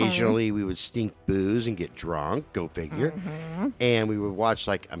occasionally we would stink booze and get drunk, go figure. And we would watch,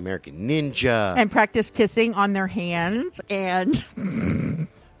 like, American Ninja. And practice kissing on their hands, and...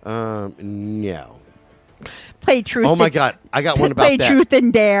 No. Play truth. Oh, my God. I got one about play that. Play truth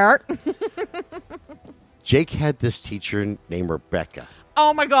and dare. Jake had this teacher named Rebecca.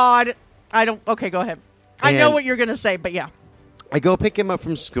 Oh, my God. Okay, go ahead. I know what you're going to say, but yeah. I go pick him up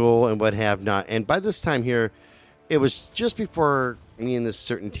from school and what have not. And by this time here, it was just before me and this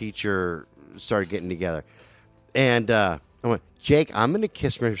certain teacher started getting together. And I went, Jake, I'm going to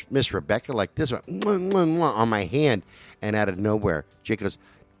kiss Miss Rebecca like this on my hand. And out of nowhere, Jake goes,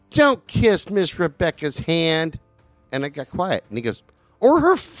 don't kiss Miss Rebecca's hand. And I got quiet. And he goes, or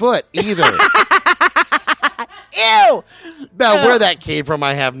her foot either. Ew! Now, where that came from,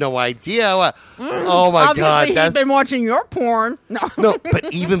 I have no idea. Oh my God! Obviously, he's been watching your porn. No,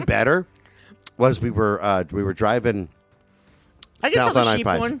 but even better was we were driving I can south tell on the sheep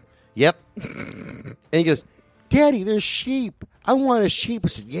I-5. one. Yep. And he goes, "Daddy, there's sheep. I want a sheep." I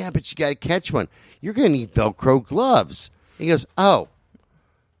said, "Yeah, but you got to catch one. You're going to need Velcro gloves." He goes, "Oh."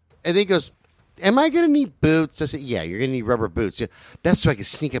 And then he goes, "Am I going to need boots?" I said, "Yeah, you're going to need rubber boots." Yeah, that's so I can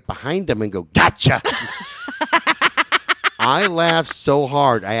sneak up behind him and go, "Gotcha." I laughed so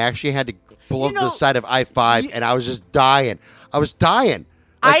hard, I actually had to pull up the side of I-5, and I was just dying. I was dying.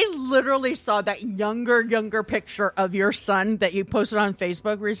 I literally saw that younger picture of your son that you posted on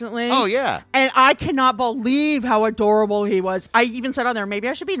Facebook recently. Oh, yeah. And I cannot believe how adorable he was. I even said on there, maybe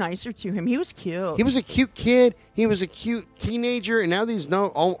I should be nicer to him. He was cute. He was a cute kid. He was a cute teenager, and now that he's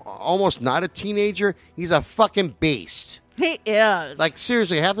almost not a teenager, he's a fucking beast. He is. Like,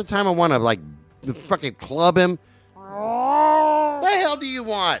 seriously, half the time I want to, like, fucking club him. What the hell do you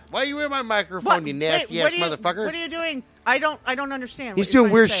want? Why are you in my microphone, you nasty-ass motherfucker? What are you doing? I don't understand. He's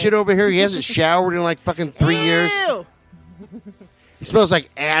doing weird shit over here. He hasn't showered in, like, fucking 3 years. Ew. He smells like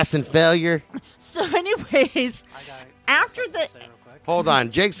ass and failure. So anyways, after the... Hold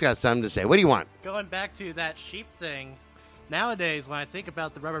on. Jake's got something to say. What do you want? Going back to that sheep thing, nowadays when I think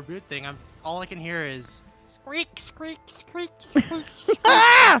about the rubber boot thing, all I can hear is squeak, squeak, squeak, squeak, squeak,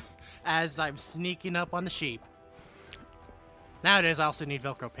 as I'm sneaking up on the sheep. Nowadays, I also need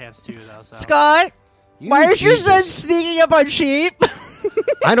Velcro pants too, though. So. Scott, why is your son Jesus. sneaking up on sheep?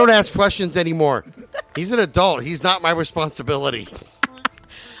 I don't ask questions anymore. He's an adult. He's not my responsibility.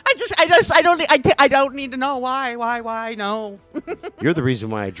 I don't need to know why, no. You're the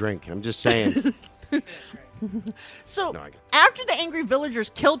reason why I drink. I'm just saying. So, No, I get it. after the angry villagers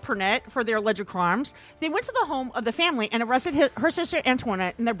killed Pernette for their alleged crimes, they went to the home of the family and arrested her sister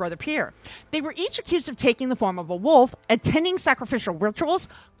Antoinette and their brother Pierre. They were each accused of taking the form of a wolf, attending sacrificial rituals,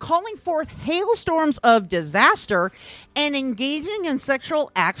 calling forth hailstorms of disaster, and engaging in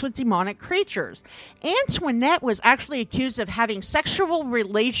sexual acts with demonic creatures. Antoinette was actually accused of having sexual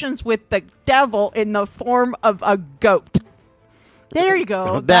relations with the devil in the form of a goat. There you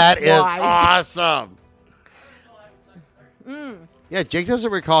go. That That's is why. awesome. Yeah, Jake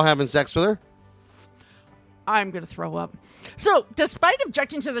doesn't recall having sex with her. I'm going to throw up. So, despite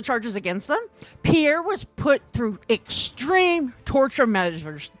objecting to the charges against them, Pierre was put through extreme torture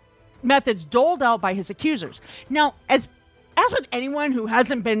methods doled out by his accusers. Now, as with anyone who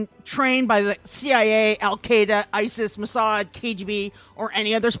hasn't been trained by the CIA, Al Qaeda, ISIS, Mossad, KGB, or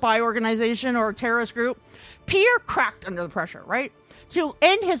any other spy organization or terrorist group, Pierre cracked under the pressure, right? To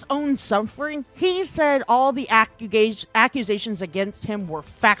end his own suffering, he said all the accusations against him were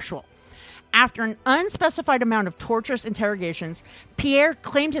factual. After an unspecified amount of torturous interrogations, Pierre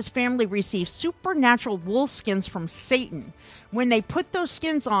claimed his family received supernatural wolf skins from Satan. When they put those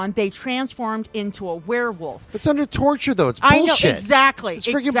skins on, they transformed into a werewolf. It's under torture, though. It's bullshit. I know, exactly. It's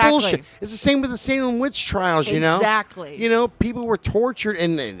freaking exactly. bullshit. It's the same with the Salem witch trials, you know? Exactly. You know, people were tortured,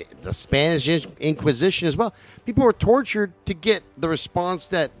 and the Spanish Inquisition as well. People were tortured to get the response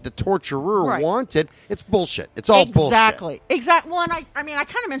that the torturer wanted. It's bullshit. It's all bullshit. Exactly. Well, and I mean, I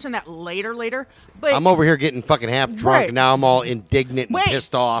kind of mentioned that later, but... I'm over here getting fucking half drunk, and now I'm all indignant and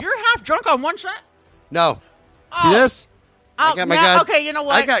pissed off. You're half drunk on one shot? No. See Oh. this? Oh, okay, you know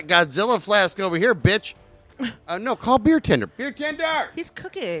what? I got Godzilla flask over here, bitch. No, call beer tender. Beer tender. He's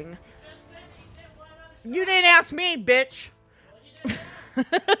cooking. You didn't ask me, bitch.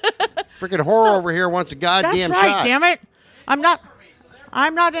 Freaking horror over here wants a goddamn That's right, shot. damn it. I'm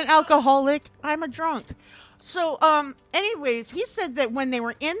not an alcoholic. I'm a drunk. So, anyways, he said that when they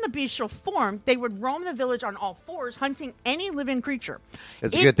were in the bestial form, they would roam the village on all fours, hunting any living creature.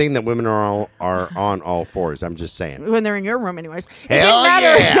 It's a good thing that women are on all fours. I'm just saying. When they're in your room, anyways. Hell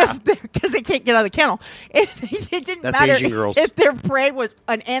yeah! Because they can't get out of the kennel. It didn't That's matter Asian girls. if their prey was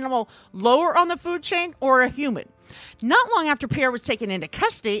an animal lower on the food chain or a human. Not long after Pierre was taken into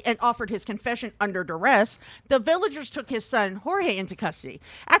custody and offered his confession under duress, the villagers took his son Jorge into custody.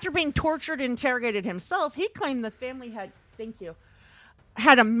 After being tortured and interrogated himself, he claimed the family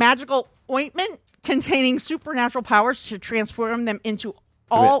had a magical ointment containing supernatural powers to transform them into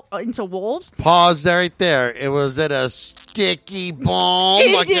wolves. Pause right there. It was in a sticky balm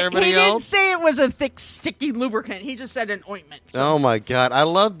everybody he else. didn't say it was a thick, sticky lubricant. He just said an ointment. So. Oh my god, I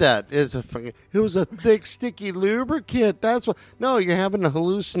love that. It was a thick, sticky lubricant. That's what. No, you're having a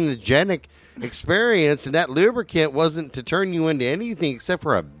hallucinogenic experience, and that lubricant wasn't to turn you into anything except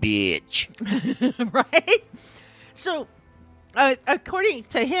for a bitch. Right? So, according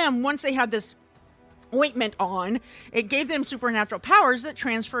to him, once they had this ointment on, it gave them supernatural powers that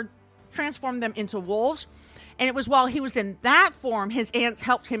transformed them into wolves. And it was while he was in that form, his aunts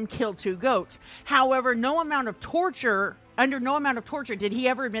helped him kill 2 goats. However, under no amount of torture did he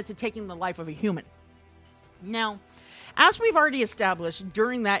ever admit to taking the life of a human. Now, as we've already established,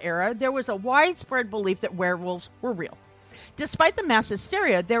 during that era, there was a widespread belief that werewolves were real. Despite the mass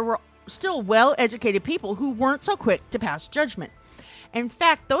hysteria, there were still well-educated people who weren't so quick to pass judgment. In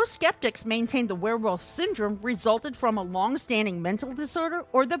fact, those skeptics maintained the werewolf syndrome resulted from a long-standing mental disorder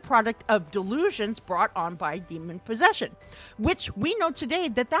or the product of delusions brought on by demon possession, which we know today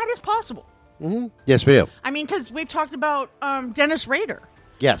that is possible. Mm-hmm. Yes, we do. I mean, because we've talked about Dennis Rader.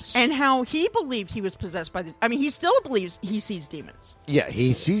 Yes. And how he believed he was possessed by he still believes he sees demons. Yeah,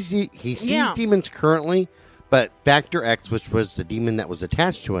 he sees demons currently, but Factor X, which was the demon that was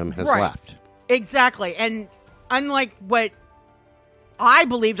attached to him, has left. Exactly. And unlike what I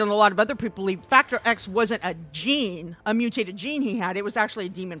believed and a lot of other people believed, Factor X wasn't a mutated gene he had. It was actually a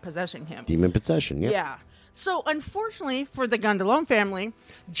demon possessing him. Demon possession, Yeah. So, unfortunately for the Gondelon family,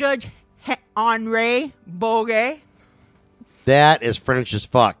 Judge Henri Boguet. That is French as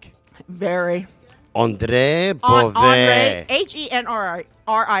fuck. Very. André Beauvais. Henri,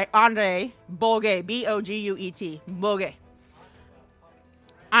 André Boguet, Bouguet, Boguet.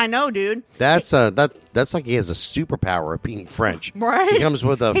 I know, dude. That's like he has a superpower of being French. Right? He comes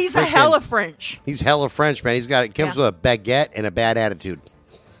with a He's a hella French. He's hella French, man. He comes with a baguette and a bad attitude.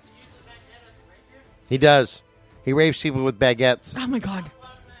 He does. He rapes people with baguettes. Oh my god.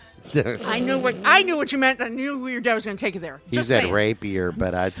 I knew what you meant. I knew your dad was going to take it there. He said rapier,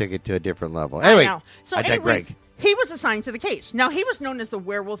 but I took it to a different level. Anyway, I digress. He was assigned to the case. Now, he was known as the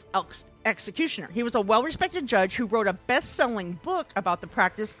Werewolf Executioner. He was a well-respected judge who wrote a best-selling book about the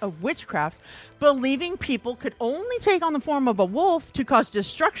practice of witchcraft, believing people could only take on the form of a wolf to cause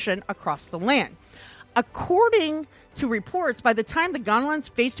destruction across the land. According to reports, by the time the Gondelons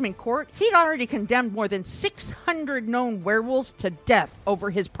faced him in court, he'd already condemned more than 600 known werewolves to death over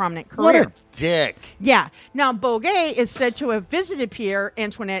his prominent career. What a dick. Yeah. Now, Boguet is said to have visited Pierre,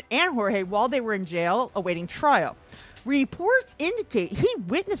 Antoinette, and Jorge while they were in jail awaiting trial. Reports indicate he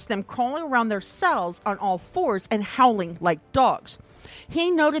witnessed them crawling around their cells on all fours and howling like dogs.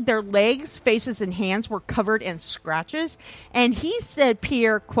 He noted their legs, faces, and hands were covered in scratches, and he said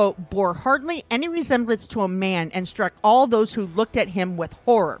Pierre, quote, bore hardly any resemblance to a man and struck all those who looked at him with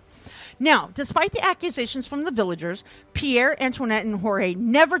horror. Now, despite the accusations from the villagers, Pierre, Antoinette, and Jorge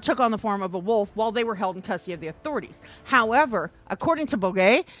never took on the form of a wolf while they were held in custody of the authorities. However, according to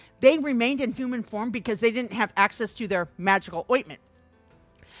Boguet, they remained in human form because they didn't have access to their magical ointment.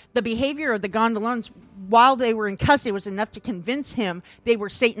 The behavior of the Gondelons while they were in custody was enough to convince him they were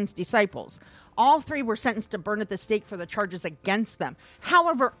Satan's disciples. All 3 were sentenced to burn at the stake for the charges against them.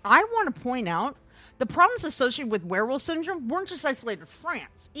 However, I want to point out the problems associated with werewolf syndrome weren't just isolated to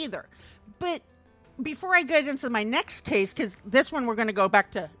France either. But before I get into my next case, because this one we're going to go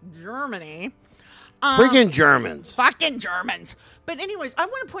back to Germany. Freaking Germans. Fucking Germans. But anyways, I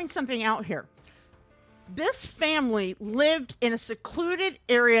want to point something out here. This family lived in a secluded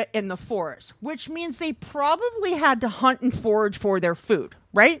area in the forest, which means they probably had to hunt and forage for their food,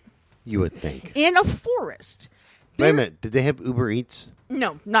 right? You would think. In a forest. Wait a minute. Did they have Uber Eats?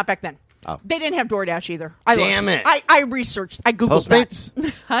 No, not back then. Oh. They didn't have DoorDash either. Damn it. I researched. I Googled Postmates?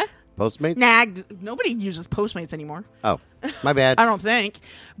 that. Huh? Postmates? Nah, nobody uses Postmates anymore. Oh, my bad. I don't think.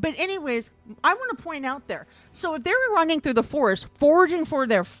 But anyways, I want to point out there. So if they were running through the forest, foraging for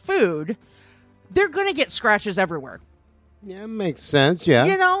their food, they're going to get scratches everywhere. Yeah, makes sense, yeah.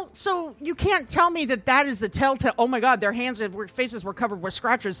 You know, so you can't tell me that is the telltale. Oh my God, their hands and faces were covered with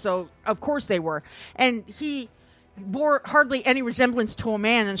scratches, so of course they were. And he bore hardly any resemblance to a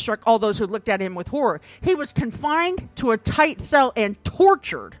man and struck all those who looked at him with horror. He was confined to a tight cell and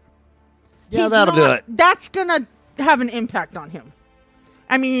tortured. Yeah, that'll do it. That's going to have an impact on him.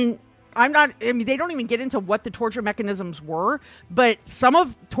 I mean, they don't even get into what the torture mechanisms were, but some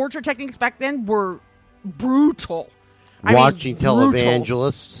of torture techniques back then were brutal. Watching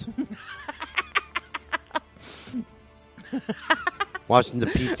televangelists. Watching the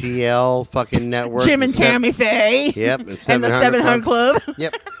PTL fucking network. Jim and Tammy Faye. Yep. And the 700 Club.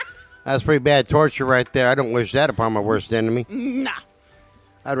 Yep. That's pretty bad torture right there. I don't wish that upon my worst enemy. Nah.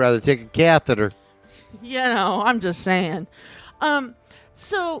 I'd rather take a catheter. You know, I'm just saying.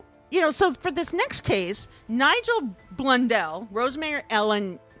 So for this next case, Nigel Blundell, Rosemary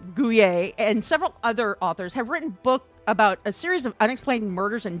Ellen Gouye, and several other authors have written book about a series of unexplained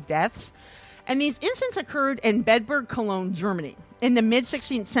murders and deaths. And these incidents occurred in Bedburg, Cologne, Germany in the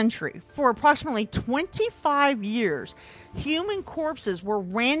mid-16th century. For approximately 25 years, human corpses were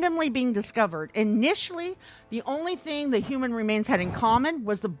randomly being discovered. Initially, the only thing the human remains had in common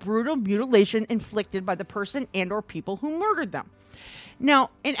was the brutal mutilation inflicted by the person and or people who murdered them.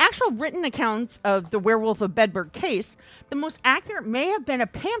 Now, in actual written accounts of the Werewolf of Bedburg case, the most accurate may have been a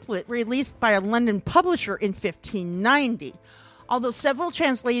pamphlet released by a London publisher in 1590. Although several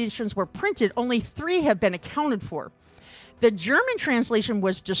translations were printed, only 3 have been accounted for. The German translation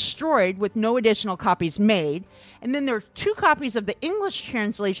was destroyed with no additional copies made, and then there are 2 copies of the English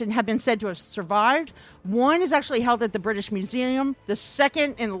translation have been said to have survived. One is actually held at the British Museum, the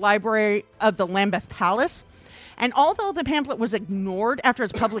second in the library of the Lambeth Palace. And although the pamphlet was ignored after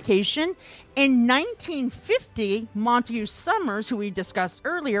its publication, in 1950, Montague Summers, who we discussed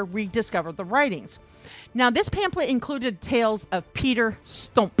earlier, rediscovered the writings. Now, this pamphlet included tales of Peter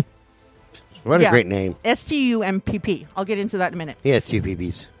Stump. What a great name. Stumpp. I'll get into that in a minute. He had 2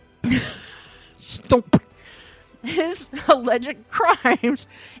 PPs. Stump. His alleged crimes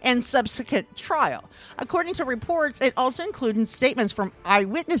and subsequent trial. According to reports, it also included statements from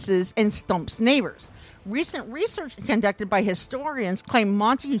eyewitnesses and Stump's neighbors. Recent research conducted by historians claim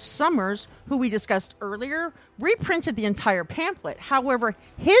Montague Summers, who we discussed earlier, reprinted the entire pamphlet. However,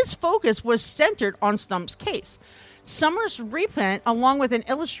 his focus was centered on Stump's case. Summers' reprint, along with an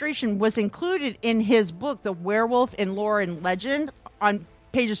illustration, was included in his book, The Werewolf in Lore and Legend, on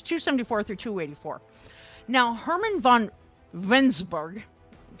pages 274 through 284. Now, Hermann von Wenzburg,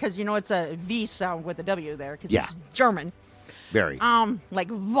 because you know it's a V sound with a W there, because it's German. Very. Like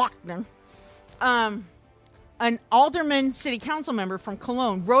Wagner. An alderman city council member from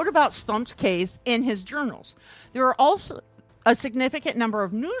Cologne wrote about Stump's case in his journals. There are also a significant number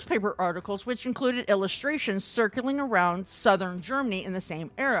of newspaper articles which included illustrations circling around southern Germany in the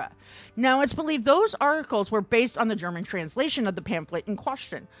same era. Now, it's believed those articles were based on the German translation of the pamphlet in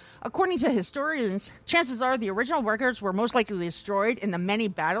question. According to historians, chances are the original records were most likely destroyed in the many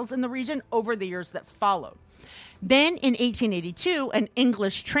battles in the region over the years that followed. Then, in 1882, an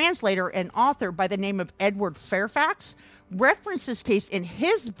English translator and author by the name of Edward Fairfax referenced this case in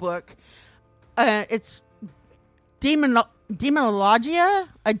his book. It's Demonologia,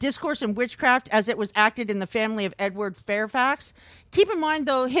 a discourse in witchcraft as it was acted in the family of Edward Fairfax. Keep in mind,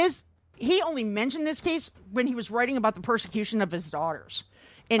 though, he only mentioned this case when he was writing about the persecution of his daughters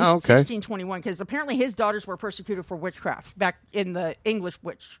in 1621, because apparently his daughters were persecuted for witchcraft back in the English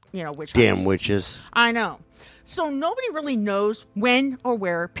witch house. Damn witches. I know. So nobody really knows when or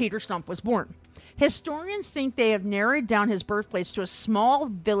where Peter Stump was born. Historians think they have narrowed down his birthplace to a small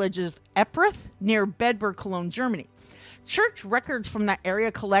village of Epreth near Bedburg, Cologne, Germany. Church records from that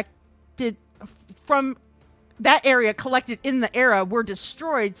area collected in the era were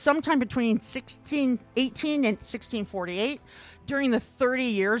destroyed sometime between 1618 and 1648 during the 30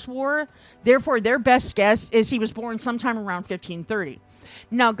 Years' War. Therefore, their best guess is he was born sometime around 1530.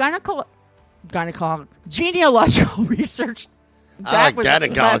 Now, genealogical research. I like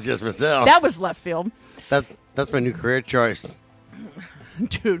gynecologist myself. That was left field. That's my new career choice.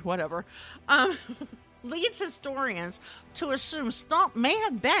 Dude, whatever. Leads historians to assume Stump may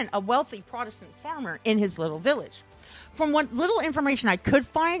have been a wealthy Protestant farmer in his little village. From what little information I could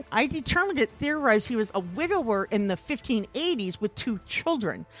find, I determined to theorize he was a widower in the 1580s with 2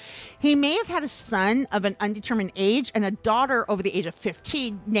 children. He may have had a son of an undetermined age and a daughter over the age of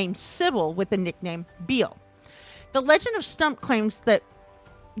 15 named Sybil with the nickname Beale. The legend of Stump claims that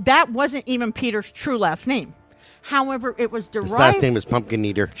wasn't even Peter's true last name. However, it was derived... His last name is Pumpkin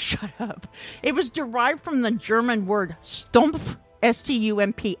Eater. Shut up. It was derived from the German word Stumpf,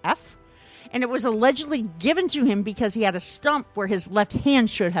 S-T-U-M-P-F, and it was allegedly given to him because he had a stump where his left hand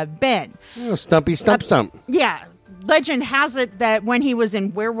should have been. Oh, Stumpy Stump. Yeah. Legend has it that when he was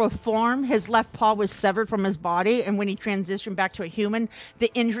in werewolf form, his left paw was severed from his body, and when he transitioned back to a human, the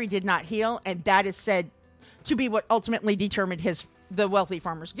injury did not heal, and that is said to be what ultimately determined the wealthy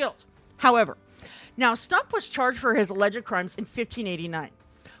farmer's guilt. However, now Stump was charged for his alleged crimes in 1589.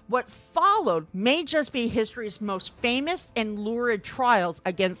 What followed may just be history's most famous and lurid trials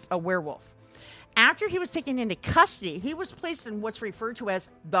against a werewolf. After he was taken into custody, he was placed in what's referred to as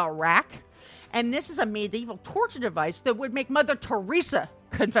the rack, and this is a medieval torture device that would make Mother Teresa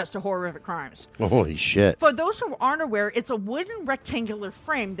confess to horrific crimes. Holy shit. For those who aren't aware, it's a wooden rectangular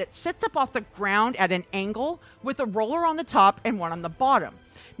frame that sits up off the ground at an angle with a roller on the top and one on the bottom.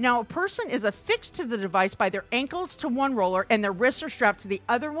 Now, a person is affixed to the device by their ankles to one roller and their wrists are strapped to the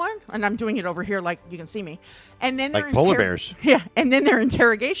other one. And I'm doing it over here like you can see me. And then like polar bears. Yeah, and then their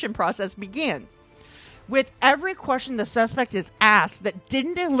interrogation process begins. With every question the suspect is asked that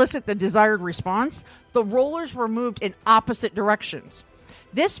didn't elicit the desired response, the rollers were moved in opposite directions.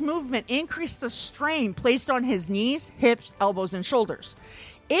 This movement increased the strain placed on his knees, hips, elbows, and shoulders.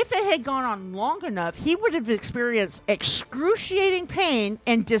 If it had gone on long enough, he would have experienced excruciating pain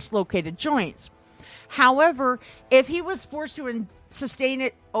and dislocated joints. However, if he was forced to sustain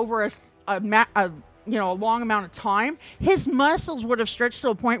it over a long amount of time, his muscles would have stretched to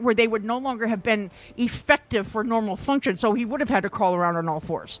a point where they would no longer have been effective for normal function. So he would have had to crawl around on all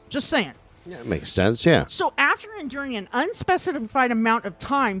fours. Just saying. Yeah, it makes sense, yeah. So after enduring an unspecified amount of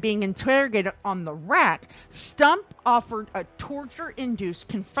time being interrogated on the rack, Stump offered a torture-induced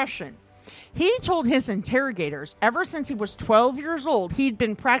confession. He told his interrogators ever since he was 12 years old, he'd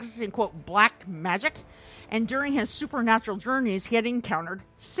been practicing, quote, black magic, and during his supernatural journeys, he had encountered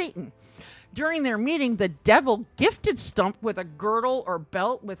Satan. During their meeting, the devil gifted Stump with a girdle or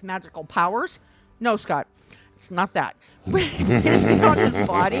belt with magical powers. No, Scott, it's not that. Placing on his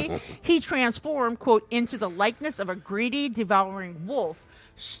body, he transformed, quote, into the likeness of a greedy, devouring wolf,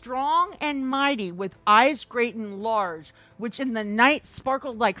 strong and mighty, with eyes great and large, which in the night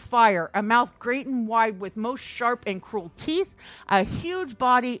sparkled like fire, a mouth great and wide with most sharp and cruel teeth, a huge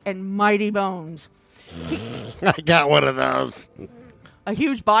body, and mighty bones. I got one of those. A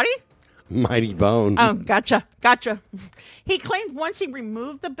huge body? Mighty bone. Oh, gotcha. He claimed once he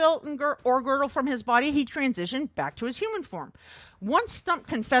removed the belt or girdle from his body, he transitioned back to his human form. Once Stump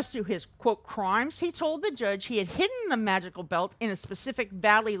confessed to his, quote, crimes, he told the judge he had hidden the magical belt in a specific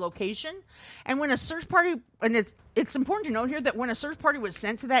valley location. And when a search party, and it's important to note here that when a search party was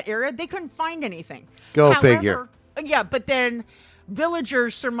sent to that area, they couldn't find anything. Go figure. Yeah, but then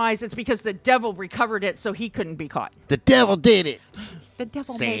villagers surmise it's because the devil recovered it so he couldn't be caught. The devil did it. The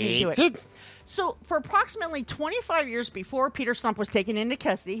devil made me do it. So, for approximately 25 years before Peter Stump was taken into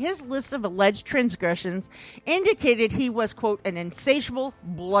custody, his list of alleged transgressions indicated he was, quote, an insatiable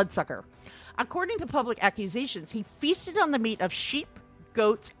bloodsucker. According to public accusations, he feasted on the meat of sheep,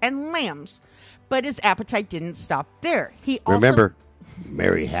 goats, and lambs, but his appetite didn't stop there. He also... Remember,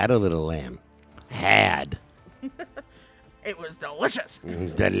 Mary had a little lamb. Had. It was delicious.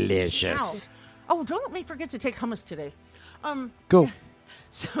 Delicious. Ow. Oh, don't let me forget to take hummus today. Go.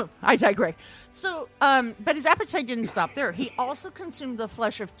 So, I digress. So, but his appetite didn't stop there. He also consumed the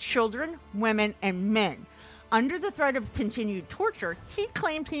flesh of children, women, and men. Under the threat of continued torture, he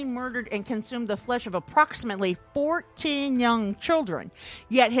claimed he murdered and consumed the flesh of approximately 14 young children.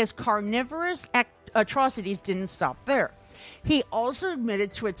 Yet his carnivorous atrocities didn't stop there. He also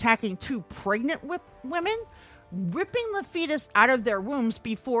admitted to attacking 2 pregnant women, ripping the fetus out of their wombs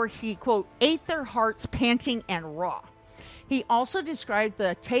before he, quote, ate their hearts panting and raw. He also described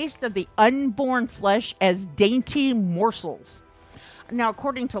the taste of the unborn flesh as dainty morsels. Now,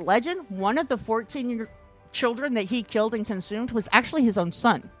 according to legend, one of the 14 children that he killed and consumed was actually his own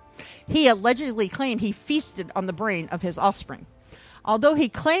son. He allegedly claimed he feasted on the brain of his offspring. Although he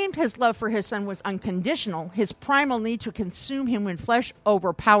claimed his love for his son was unconditional, his primal need to consume human flesh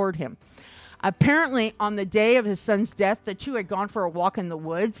overpowered him. Apparently, on the day of his son's death, the two had gone for a walk in the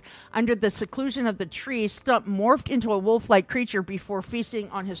woods. Under the seclusion of the trees, Stump morphed into a wolf-like creature before feasting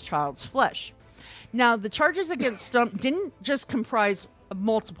on his child's flesh. Now, the charges against Stump didn't just comprise of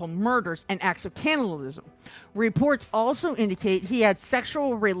multiple murders and acts of cannibalism. Reports also indicate he had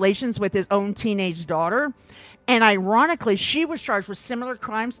sexual relations with his own teenage daughter, and ironically, she was charged with similar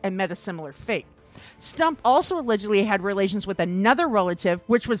crimes and met a similar fate. Stump also allegedly had relations with another relative,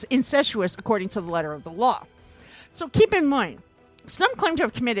 which was incestuous according to the letter of the law. So keep in mind, Stump claimed to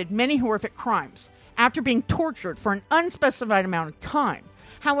have committed many horrific crimes after being tortured for an unspecified amount of time.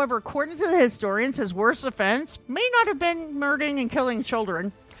 However, according to the historians, his worst offense may not have been murdering and killing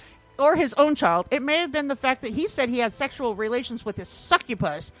children or his own child. It may have been the fact that he said he had sexual relations with his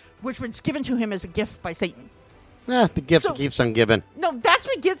succubus, which was given to him as a gift by Satan. The gift keeps on giving. No, that's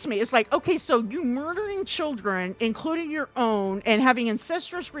what gets me. It's like, okay, so you murdering children, including your own, and having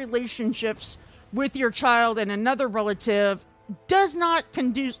incestuous relationships with your child and another relative does not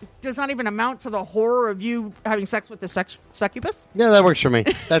even amount to the horror of you having sex with the succubus. Yeah, that works for me.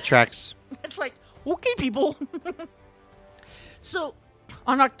 That tracks. It's like, okay, people. So,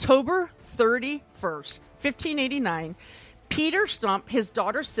 on October 31st, 1589, Peter Stump, his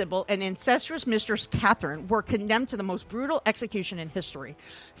daughter Sybil, and incestuous mistress Catherine were condemned to the most brutal execution in history.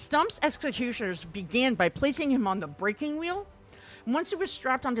 Stump's executioners began by placing him on the breaking wheel. Once he was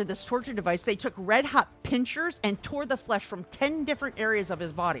strapped onto this torture device, they took red-hot pincers and tore the flesh from 10 different areas of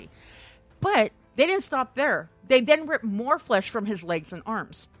his body. But they didn't stop there. They then ripped more flesh from his legs and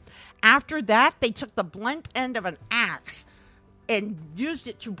arms. After that, they took the blunt end of an axe and used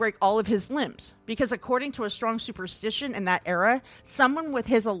it to break all of his limbs. Because according to a strong superstition in that era, someone with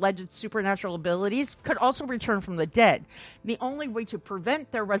his alleged supernatural abilities could also return from the dead. The only way to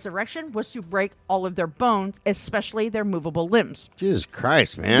prevent their resurrection was to break all of their bones, especially their movable limbs. Jesus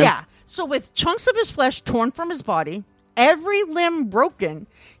Christ, man. Yeah. So with chunks of his flesh torn from his body, every limb broken,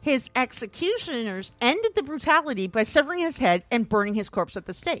 his executioners ended the brutality by severing his head and burning his corpse at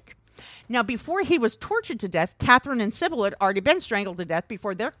the stake. Now, before he was tortured to death, Catherine and Sybil had already been strangled to death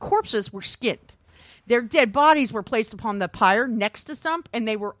before their corpses were skinned. Their dead bodies were placed upon the pyre next to Stump, and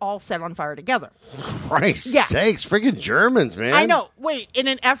they were all set on fire together. Christ's sakes, freaking Germans, man. I know. Wait,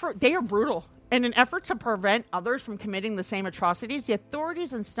 they are brutal. In an effort to prevent others from committing the same atrocities, the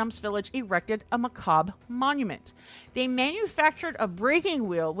authorities in Stump's village erected a macabre monument. They manufactured a breaking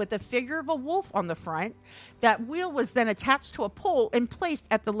wheel with the figure of a wolf on the front. That wheel was then attached to a pole and placed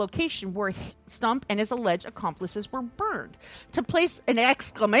at the location where Stump and his alleged accomplices were burned. To place an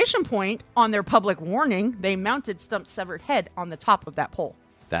exclamation point on their public warning, they mounted Stump's severed head on the top of that pole.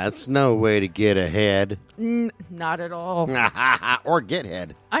 That's no way to get ahead. Not at all. Or get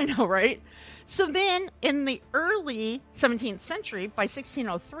head. I know, right? So then, in the early 17th century, by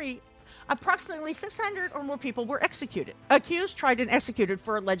 1603, approximately 600 or more people were executed, accused, tried, and executed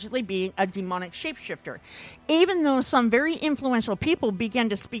for allegedly being a demonic shapeshifter. Even though some very influential people began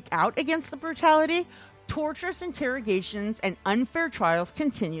to speak out against the brutality, torturous interrogations and unfair trials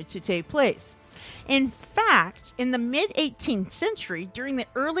continued to take place. In fact, in the mid-18th century, during the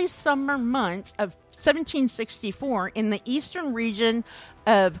early summer months of 1764, in the eastern region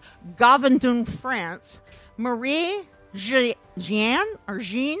of Gavendon, France, Marie Jeanne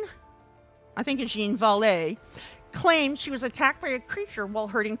Vallée, claimed she was attacked by a creature while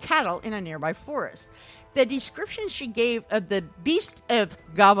herding cattle in a nearby forest. The description she gave of the beast of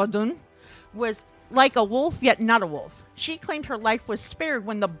Gavendon was like a wolf, yet not a wolf. She claimed her life was spared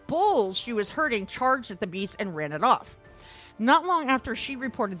when the bulls she was herding charged at the beast and ran it off. Not long after she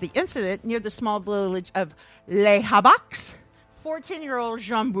reported the incident near the small village of Les Habacs, 14-year-old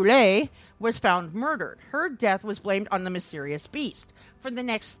Jean Boulet was found murdered. Her death was blamed on the mysterious beast. For the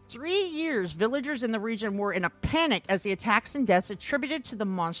next 3 years, villagers in the region were in a panic as the attacks and deaths attributed to the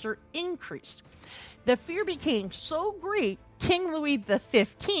monster increased. The fear became so great, King Louis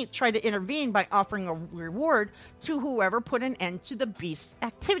XV tried to intervene by offering a reward to whoever put an end to the beast's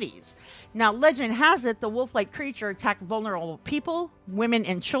activities. Now, legend has it the wolf-like creature attacked vulnerable people, women,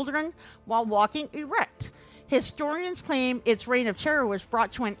 and children while walking erect. Historians claim its reign of terror was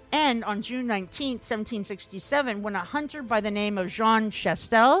brought to an end on June 19, 1767, when a hunter by the name of Jean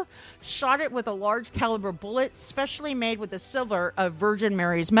Chastel shot it with a large caliber bullet specially made with the silver of Virgin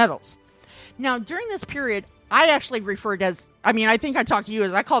Mary's medals. Now, during this period, I actually referred as, I think I talked to you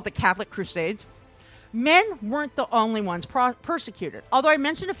as, I call it the Catholic Crusades. Men weren't the only ones persecuted. Although I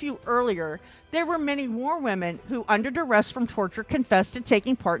mentioned a few earlier, there were many more women who, under duress from torture, confessed to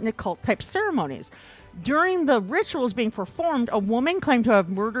taking part in occult-type ceremonies. During the rituals being performed, a woman claimed to have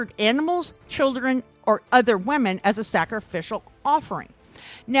murdered animals, children, or other women as a sacrificial offering.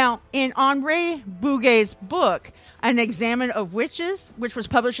 Now, in Henri Bouguet's book, An Examen of Witches, which was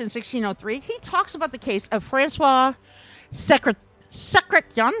published in 1603, he talks about the case of François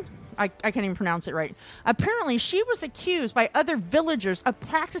Secretion. I can't even pronounce it right. Apparently, she was accused by other villagers of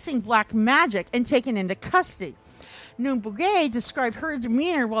practicing black magic and taken into custody. Now, Bouguet described her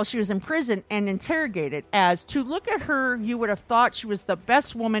demeanor while she was in prison and interrogated as, to look at her, you would have thought she was the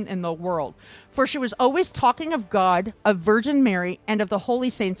best woman in the world, for she was always talking of God, of Virgin Mary, and of the holy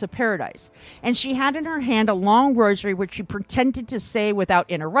saints of paradise. And she had in her hand a long rosary which she pretended to say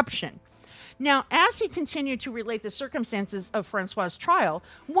without interruption. Now, as he continued to relate the circumstances of Francois' trial,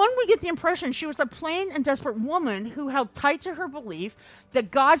 one would get the impression she was a plain and desperate woman who held tight to her belief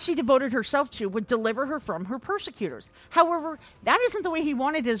that God she devoted herself to would deliver her from her persecutors. However, that isn't the way he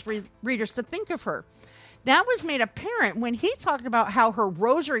wanted his readers to think of her. That was made apparent when he talked about how her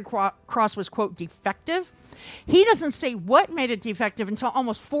rosary cross was, quote, defective. He doesn't say what made it defective until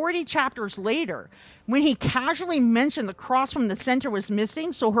almost 40 chapters later, when he casually mentioned the cross from the center was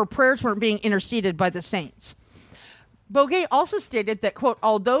missing, so her prayers weren't being interceded by the saints. Bouguet also stated that, quote,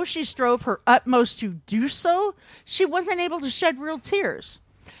 although she strove her utmost to do so, she wasn't able to shed real tears.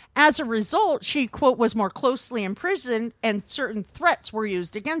 As a result, she, quote, was more closely imprisoned and certain threats were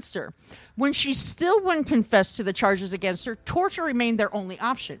used against her. When she still wouldn't confess to the charges against her, torture remained their only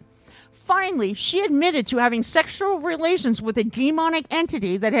option. Finally, she admitted to having sexual relations with a demonic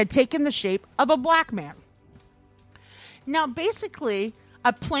entity that had taken the shape of a black man. Now, basically,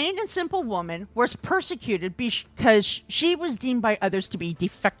 a plain and simple woman was persecuted because she was deemed by others to be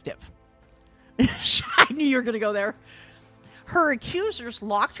defective. I knew you were going to go there. Her accusers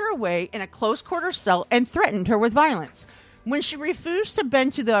locked her away in a close-quarter cell and threatened her with violence. When she refused to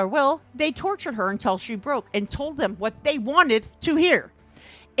bend to their will, they tortured her until she broke and told them what they wanted to hear.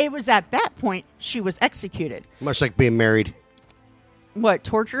 It was at that point she was executed. Much like being married. What,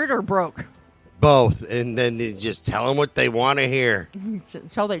 tortured or broke? Both. And then you just tell them what they want to hear.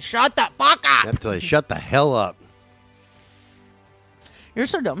 Until they shut the fuck up. Until they shut the hell up. You're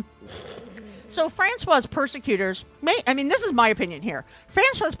so dumb. So Francois' persecutors this is my opinion here.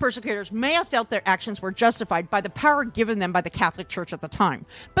 Francois' persecutors may have felt their actions were justified by the power given them by the Catholic Church at the time.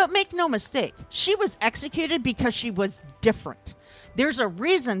 But make no mistake, she was executed because she was different. There's a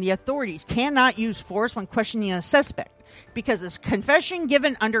reason the authorities cannot use force when questioning a suspect, because this confession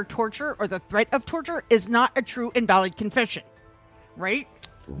given under torture or the threat of torture is not a true and valid confession. Right?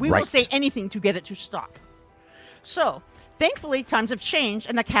 We will say anything to get it to stop. So, thankfully, times have changed,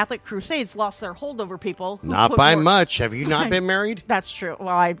 and the Catholic Crusades lost their hold over people. Not by much. Have you not been married? That's true. Well,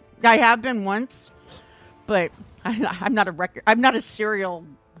 I have been once, but I'm not a serial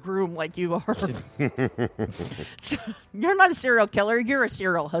groom like you are. So, you're not a serial killer. You're a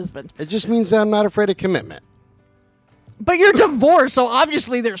serial husband. It just means that I'm not afraid of commitment. But you're divorced, so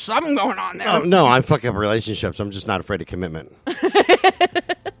obviously there's something going on there. Oh, no, I'm fucking up relationships. I'm just not afraid of commitment.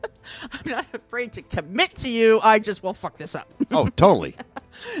 I'm not afraid to commit to you. I just will fuck this up. Oh, totally.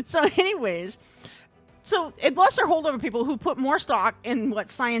 So anyways, it lost their hold over people who put more stock in what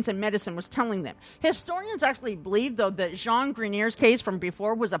science and medicine was telling them. Historians actually believe, though, that Jean Grenier's case from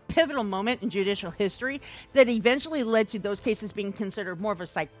before was a pivotal moment in judicial history that eventually led to those cases being considered more of a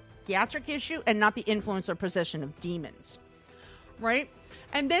psychiatric issue and not the influence or possession of demons. Right?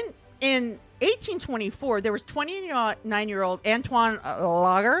 And then in 1824, there was 29-year-old Antoine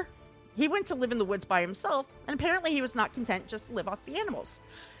Lager. He went to live in the woods by himself, and apparently he was not content just to live off the animals.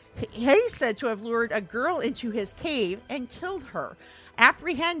 He said to have lured a girl into his cave and killed her.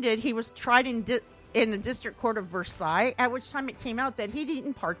 Apprehended, he was tried in the district court of Versailles, at which time it came out that he'd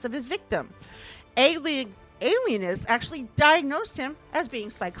eaten parts of his victim. Alienists actually diagnosed him as being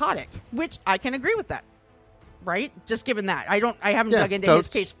psychotic, which I can agree with that. Right? Just given that. I haven't dug into his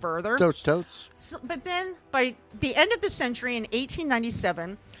case further. Totes. So, but then, by the end of the century, in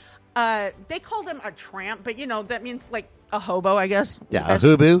 1897, they called him a tramp, but that means like a hobo, I guess. Yeah, a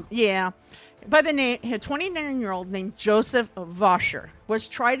hobo. Yeah. By the name, a 29-year-old named Joseph Vacher was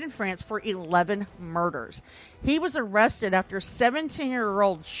tried in France for 11 murders. He was arrested after a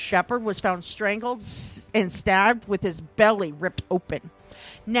 17-year-old shepherd was found strangled and stabbed with his belly ripped open.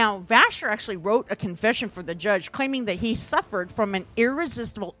 Now, Vacher actually wrote a confession for the judge claiming that he suffered from an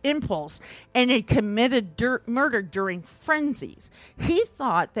irresistible impulse and had committed murder during frenzies. He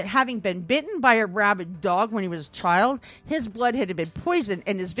thought that having been bitten by a rabid dog when he was a child, his blood had been poisoned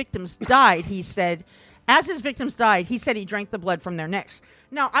and his victims died, he said. As his victims died, he said he drank the blood from their necks.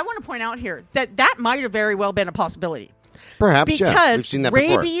 Now, I want to point out here that might have very well been a possibility. Perhaps, because yeah. We've seen that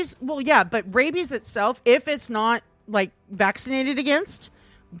rabies, before. well, yeah, but rabies itself, if it's not vaccinated against,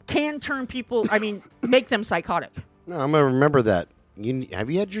 can turn people, make them psychotic. No, I'm going to remember that.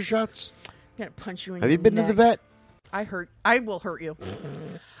 Have you had your shots? I'm going to punch you in Have your you been neck. to the vet? I will hurt you.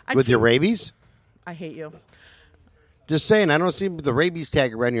 With your rabies? I hate you. Just saying, I don't see the rabies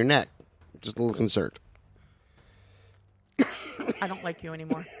tag around your neck. Just a little concerned. I don't like you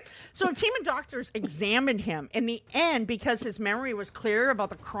anymore. So a team of doctors examined him. In the end, because his memory was clear about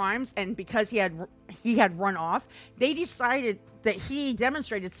the crimes and because he had run off, they decided that he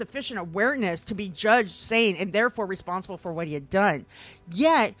demonstrated sufficient awareness to be judged sane and therefore responsible for what he had done.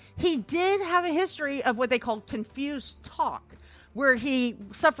 Yet, he did have a history of what they called confused talk, where he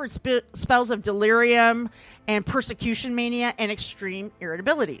suffered spells of delirium and persecution mania and extreme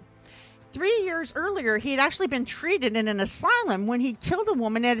irritability. 3 years earlier, he had actually been treated in an asylum when he killed a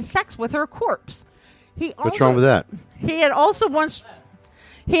woman and had sex with her corpse. What's wrong with that? He had also once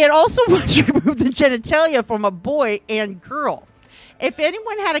removed the genitalia from a boy and girl. If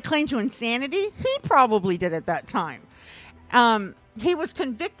anyone had a claim to insanity, he probably did at that time. He was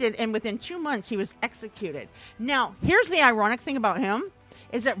convicted, and within 2 months, he was executed. Now, here's the ironic thing about him,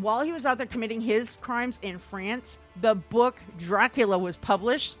 is that while he was out there committing his crimes in France, the book Dracula was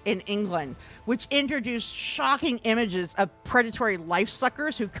published in England, which introduced shocking images of predatory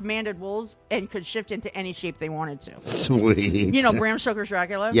life-suckers who commanded wolves and could shift into any shape they wanted to. Sweet. You know Bram Stoker's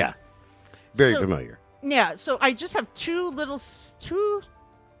Dracula? Yeah. Very familiar. Yeah, so I just have three little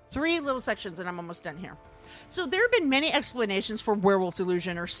sections, and I'm almost done here. So there have been many explanations for werewolf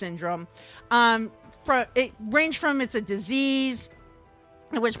delusion or syndrome. It ranged from it's a disease,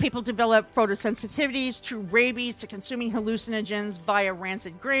 in which people develop photosensitivities to rabies, to consuming hallucinogens via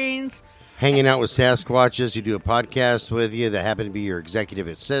rancid grains. Hanging out with Sasquatches, you do a podcast with you that happen to be your executive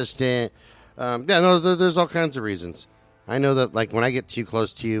assistant. There's all kinds of reasons. I know that, like, when I get too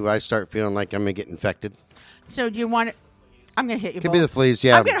close to you, I start feeling like I'm going to get infected. So do you want it? I'm going to hit you Could both. be the fleas,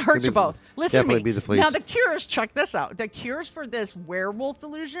 yeah. I'm going to hurt you both. Listen to me. Definitely be the fleas. Now, the cures, check this out. The cures for this werewolf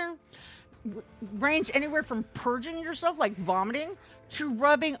delusion range anywhere from purging yourself, like vomiting, to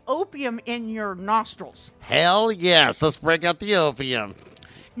rubbing opium in your nostrils. Hell yes. Let's break out the opium.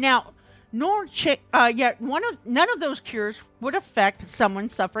 Now, none of those cures would affect someone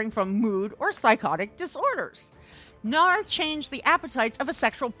suffering from mood or psychotic disorders, nor change the appetites of a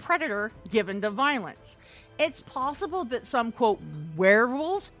sexual predator given to violence. It's possible that some, quote,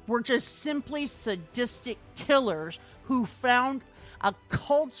 werewolves were just simply sadistic killers who found a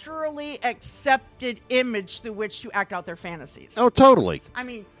culturally accepted image through which to act out their fantasies. Oh, totally. I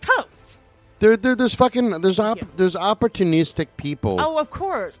mean, toast. There's opportunistic people. Oh, of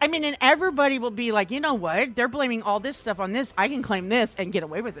course. I mean, and everybody will be like, you know what? They're blaming all this stuff on this. I can claim this and get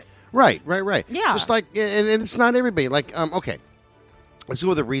away with it. Right. Yeah. Just like, and it's not everybody. Like, okay, let's go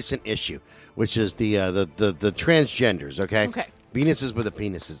with a recent issue, which is the transgenders. Okay. Okay. Penises with the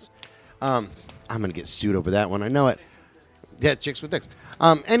penises. I'm gonna get sued over that one. I know it. Yeah, chicks with dicks.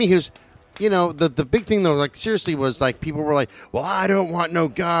 Anywho's, you know, the big thing though, like seriously, was like people were like, well, I don't want no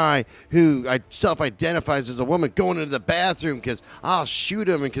guy who self-identifies as a woman going into the bathroom because I'll shoot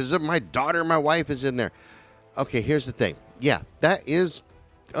him and because my daughter, my wife is in there. Okay, here's the thing. Yeah, that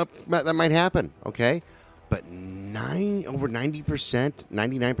might happen. Okay, but over 90%,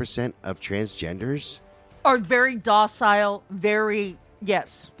 99% of transgenders Are very docile, very...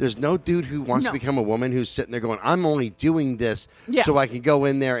 Yes. There's no dude who wants to become a woman who's sitting there going, I'm only doing this so I can go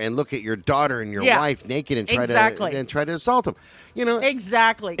in there and look at your daughter and your wife naked and try to assault them. You know,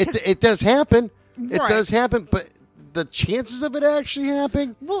 exactly. It does happen. Right. It does happen, but the chances of it actually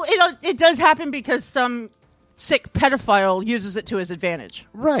happening? Well, it does happen because some sick pedophile uses it to his advantage.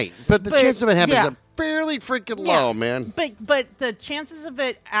 Right, but the chance of it happening yeah. is fairly freaking low, man. But the chances of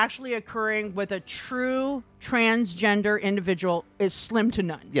it actually occurring with a true transgender individual is slim to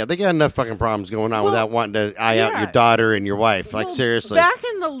none. Yeah, they got enough fucking problems going on without wanting to eye out your daughter and your wife. Like, seriously. Back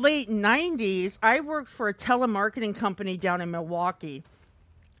in the late 90s, I worked for a telemarketing company down in Milwaukee,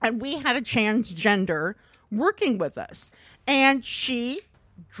 and we had a transgender working with us. And she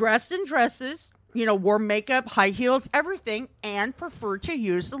dressed in dresses, you know, wore makeup, high heels, everything, and preferred to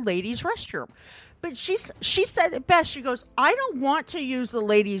use the ladies' restroom. But she said it best. She goes, I don't want to use the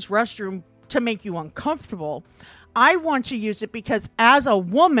ladies' restroom to make you uncomfortable. I want to use it because as a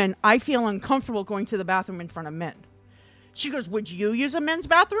woman, I feel uncomfortable going to the bathroom in front of men. She goes, would you use a men's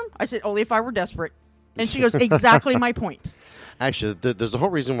bathroom? I said, only if I were desperate. And she goes, exactly my point. Actually, there's a whole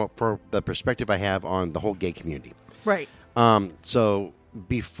reason for the perspective I have on the whole gay community. Right. So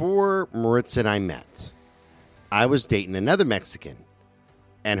before Maritza and I met, I was dating another Mexican,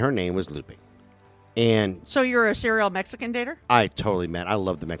 and her name was Lupe. And so you're a serial Mexican dater? I totally, man. I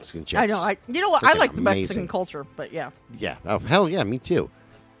love the Mexican chicks. I know. You know what? I like the Mexican culture, but yeah. Yeah. Oh, hell yeah, me too.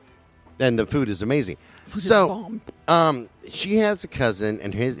 And the food is amazing. She has a cousin,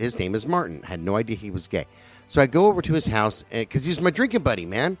 and his name is Martin. I had no idea he was gay. So I go over to his house, because he's my drinking buddy,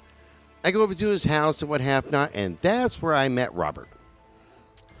 man. I go over to his house and what have not, and that's where I met Robert.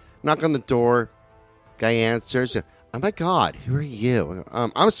 Knock on the door. Guy answers. Oh, my God, who are you?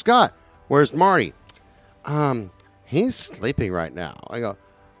 I'm Scott. Where's Marty? He's sleeping right now. I go,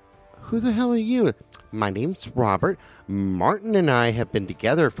 who the hell are you? My name's Robert. Martin and I have been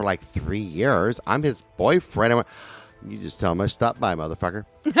together for like 3 years. I'm his boyfriend. I went, you just tell him I stopped by, motherfucker.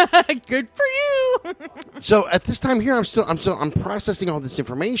 Good for you. So at this time here, I'm processing all this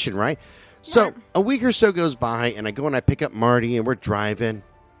information, right? So a week or so goes by, and I go and I pick up Marty, and we're driving.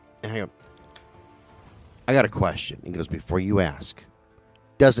 And I go, I got a question. He goes, before you ask,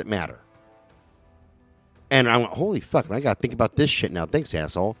 does it matter? And I went, holy fuck, I got to think about this shit now. Thanks,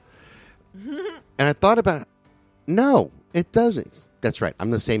 asshole. And I thought about it. No, it doesn't. That's right.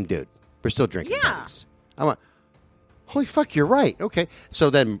 I'm the same dude. We're still drinking. Buddies. I went, holy fuck, you're right. Okay. So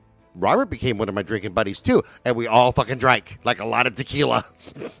then Robert became one of my drinking buddies too. And we all fucking drank like a lot of tequila.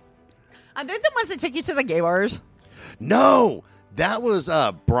 Are they the ones that took you to the gay bars? No, that was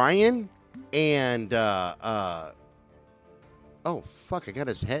Brian and oh fuck! I got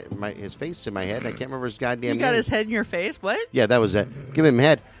his his face in my head. I can't remember his goddamn name. You got his head in your face. What? Yeah, that was it. Give him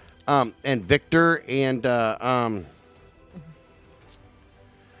head. And Victor and damn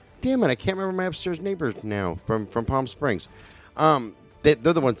it, I can't remember my upstairs neighbors now from Palm Springs. they're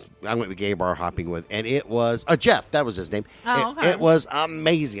the ones I went gay bar hopping with, and it was Jeff. That was his name. Oh, okay. It was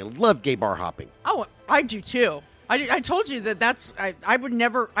amazing. I love gay bar hopping. Oh, I do too. I told you that's I would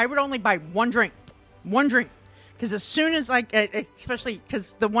only buy one drink, because as soon as especially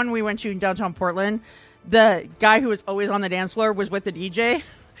because the one we went to in downtown Portland, the guy who was always on the dance floor was with the DJ.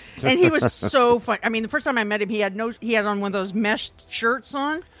 And he was so fun. I mean, the first time I met him, he had on one of those mesh shirts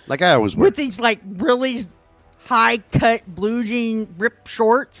on. Like I always wear. With these like really high cut blue jean ripped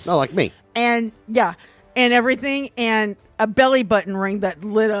shorts. Oh, like me. And yeah, and everything, and a belly button ring that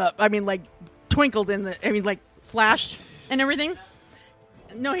lit up. I mean, like twinkled like flashed and everything.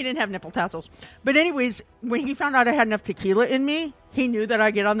 No, he didn't have nipple tassels. But anyways, when he found out I had enough tequila in me, he knew that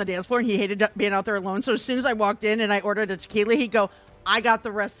I'd get on the dance floor, and he hated being out there alone. So as soon as I walked in and I ordered a tequila, he'd go, I got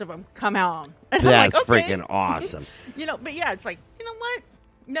the rest of them. Come on. And That's I'm like, okay. freaking awesome. But yeah, it's like, you know what?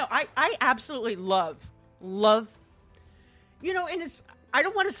 No, I absolutely love, and it's, I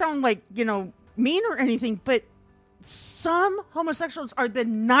don't want to sound like, mean or anything, but some homosexuals are the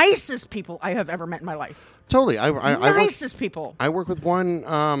nicest people I have ever met in my life. Totally. Nicest people. I work with one,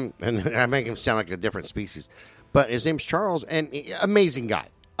 and I make him sound like a different species, but his name's Charles, and amazing guy.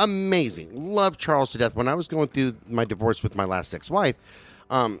 Amazing. Love Charles to death. When I was going through my divorce with my last ex-wife,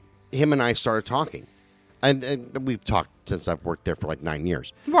 him and I started talking. And we've talked since I've worked there for like 9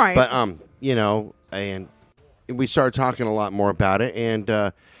 years. Right. But, and we started talking a lot more about it,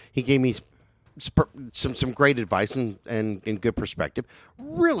 and he gave me some great advice and good perspective.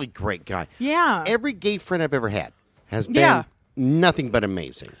 Really great guy. Yeah. Every gay friend I've ever had has been nothing but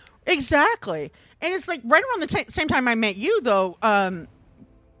amazing. Exactly. And it's like right around the same time I met you, though,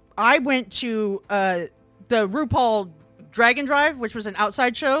 I went to the RuPaul Dragon Drive, which was an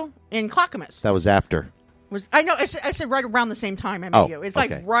outside show in Clackamas. That was after. I know. I said right around the same time I met you. It's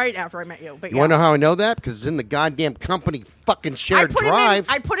like right after I met you. But you want to know how I know that? Because it's in the goddamn company fucking shared drive.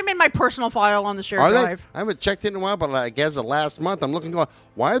 I put him in my personal file on the shared drive. I haven't checked it in a while, but I guess the last month I'm looking.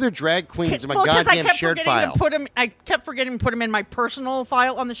 Why are there drag queens in my goddamn shared file? I kept forgetting to put him in my personal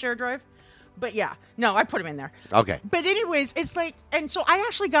file on the shared drive. But yeah, no, I put him in there. Okay. But anyways, it's like, and so I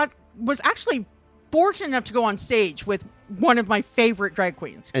actually was fortunate enough to go on stage with one of my favorite drag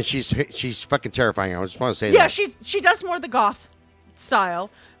queens. And she's fucking terrifying. I just want to say that. Yeah, she does more the goth style.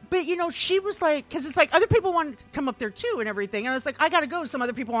 But, she was like, because it's like other people want to come up there too and everything. And I was like, I got to go. Some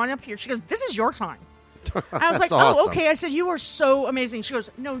other people want up here. She goes, this is your time. I was like, awesome. Oh, okay. I said, you are so amazing. She goes,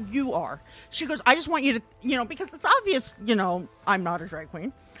 no, you are. She goes, I just want you to, because it's obvious, I'm not a drag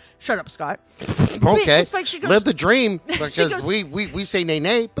queen. Shut up, Scott. Okay. It's like she goes, live the dream, because we say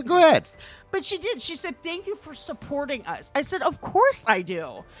nay, but go ahead. But she did. She said, thank you for supporting us. I said, of course I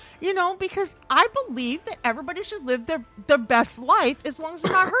do. Because I believe that everybody should live their best life as long as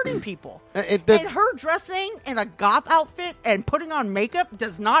they're not hurting people. And her dressing in a goth outfit and putting on makeup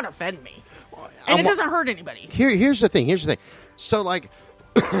does not offend me. And it doesn't hurt anybody. Here's the thing. So, like,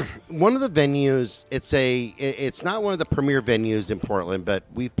 one of the venues, it's not one of the premier venues in Portland, but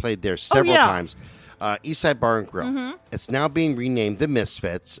we've played there several times. Eastside Bar and Grill. Mm-hmm. It's now being renamed the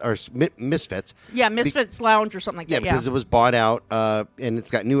Misfits. Yeah, Misfits Lounge or something like that. Yeah, because it was bought out and it's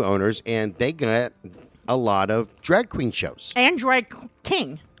got new owners, and they got a lot of drag queen shows. And drag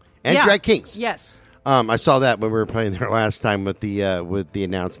king. And drag kings. Yes. I saw that when we were playing there last time with the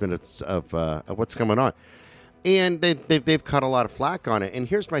announcement of what's coming on. And they've cut a lot of flack on it. And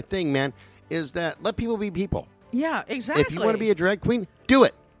here's my thing, man, is that let people be people. Yeah, exactly. If you want to be a drag queen, do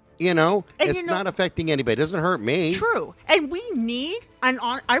it. It's not affecting anybody. It doesn't hurt me. True. And we need,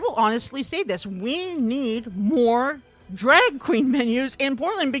 I will honestly say this, we need more drag queen venues in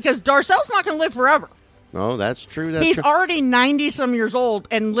Portland because Darcel's not going to live forever. Oh, that's true. He's already 90-some years old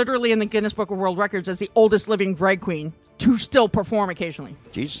and literally in the Guinness Book of World Records as the oldest living drag queen to still perform occasionally.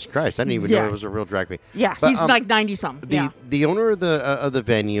 Jesus Christ. I didn't even know it was a real drag queen. Yeah, but, he's like 90-some. The owner of the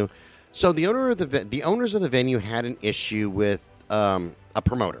venue, so the owners of the venue had an issue with a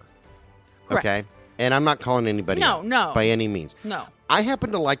promoter. Correct. Okay? And I'm not calling anybody out by any means. No. I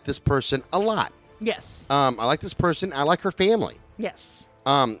happen to like this person a lot. Yes. I like this person. I like her family. Yes.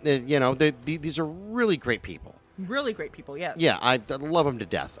 These are really great people. Really great people, yes. Yeah, I love them to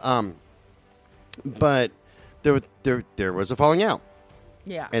death. But there was a falling out.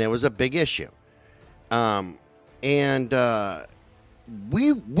 Yeah. And it was a big issue. And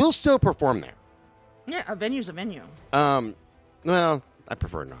we will still perform there. Yeah, a venue's a venue. Well, I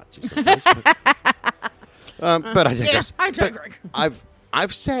prefer not to sometimes. But I digress. Yeah, I digress.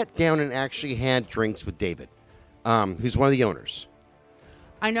 I've sat down and actually had drinks with David, who's one of the owners.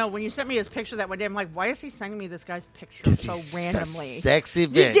 I know. When you sent me his picture that one day, I'm like, why is he sending me this guy's picture so He's randomly? Sexy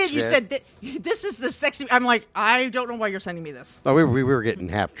bitch. You did. You man. said that this is the sexy. I'm like, I don't know why you're sending me this. Oh, we were getting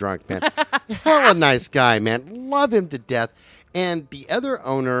half drunk, man. Hella nice guy, man. Love him to death. And the other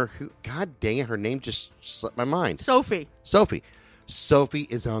owner, who, God dang it, her name just slipped my mind. Sophie. Sophie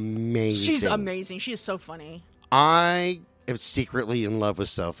is amazing. She's amazing. She is so funny. I am secretly in love with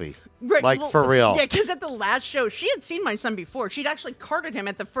Sophie. Right, Like, for real. Yeah, because at the last show, she had seen my son before. She'd actually carded him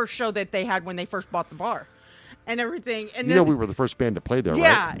at the first show that they had when they first bought the bar and everything. And You know we were the first band to play there,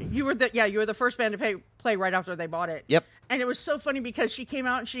 yeah, right? you were the first band to play right after they bought it. Yep. And it was so funny because she came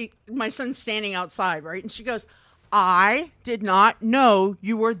out and my son's standing outside, right? And she goes, I did not know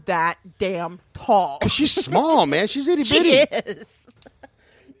you were that damn tall. She's small, man. She's itty She bitty. is.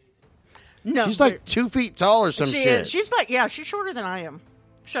 No, She's like 2 feet tall or some she shit. is. She's like, yeah, she's shorter than I am.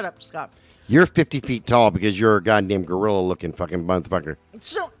 Shut up, Scott. You're 50 feet tall because you're a goddamn gorilla-looking fucking motherfucker.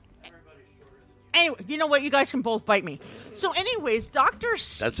 So, anyway, you know what? You guys can both bite me. So, anyways,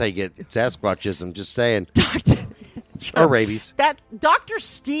 That's how you get Sasquatchism. Just saying. Dr. Or rabies. That Dr.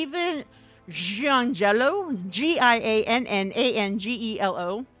 Stephen Giangelo,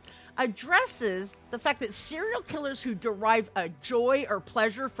 Giannangelo, addresses the fact that serial killers who derive a joy or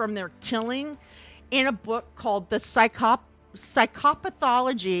pleasure from their killing in a book called The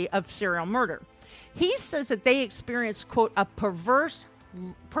Psychopathology of Serial Murder. He says that they experience, quote, a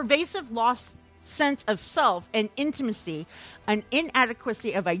pervasive lost sense of self and intimacy, an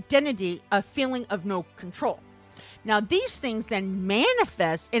inadequacy of identity, a feeling of no control. Now, these things then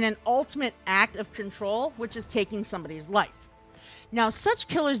manifest in an ultimate act of control, which is taking somebody's life. Now, such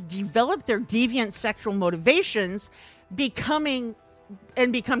killers develop their deviant sexual motivations, become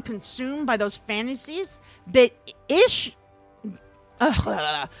consumed by those fantasies that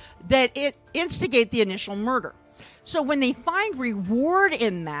instigate the initial murder. So when they find reward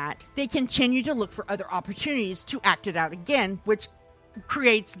in that, they continue to look for other opportunities to act it out again, which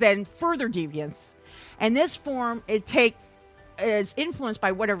creates then further deviance. And this form, is influenced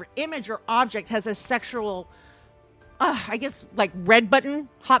by whatever image or object has a sexual, I guess, like red button,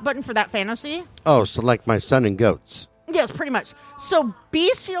 hot button for that fantasy. Oh, so like my son and goats. Yes, pretty much. So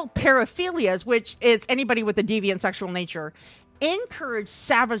bestial paraphilias, which is anybody with a deviant sexual nature, encourage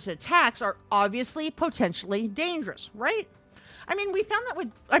savage attacks are obviously potentially dangerous, right? I mean, we found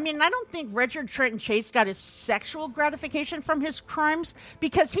that I don't think Richard Trenton Chase got his sexual gratification from his crimes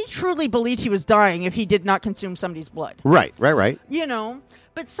because he truly believed he was dying if he did not consume somebody's blood. Right. You know,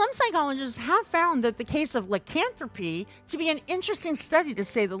 but some psychologists have found that the case of lycanthropy to be an interesting study, to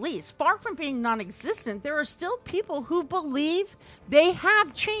say the least. Far from being non-existent, there are still people who believe they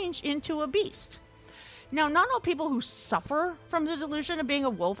have changed into a beast. Now, not all people who suffer from the delusion of being a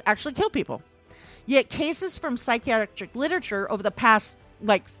wolf actually kill people. Yet cases from psychiatric literature over the past,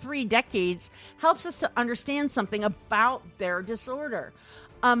 3 decades helps us to understand something about their disorder.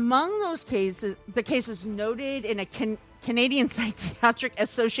 Among those cases, the cases noted in a Canadian Psychiatric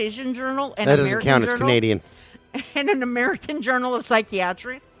Association journal and that doesn't American count as journal, Canadian. and an American Journal of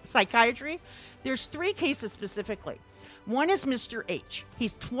Psychiatry, there's 3 cases specifically. One is Mr. H.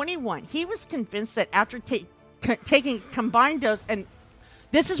 He's 21. He was convinced that after taking combined dose, and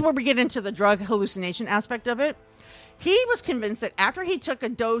this is where we get into the drug hallucination aspect of it. He was convinced that after he took a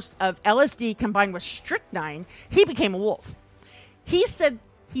dose of LSD combined with strychnine, he became a wolf. He said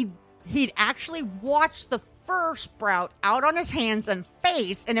he'd actually watched the fur sprout out on his hands and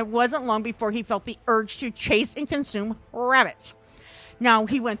face, and it wasn't long before he felt the urge to chase and consume rabbits. Now,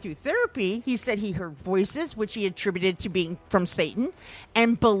 he went through therapy. He said he heard voices, which he attributed to being from Satan,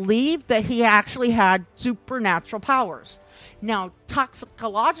 and believed that he actually had supernatural powers. Now,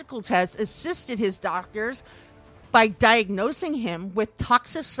 toxicological tests assisted his doctors by diagnosing him with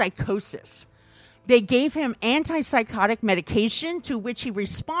toxic psychosis. They gave him antipsychotic medication to which he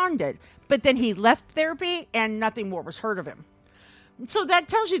responded, but then he left therapy and nothing more was heard of him. So that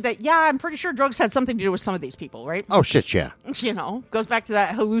tells you that, yeah, I'm pretty sure drugs had something to do with some of these people, right? Oh, shit, yeah. You know, goes back to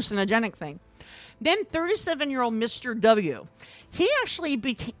that hallucinogenic thing. Then 37-year-old Mr. W. He actually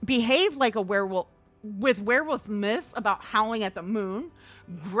behaved like a werewolf, with werewolf myths about howling at the moon,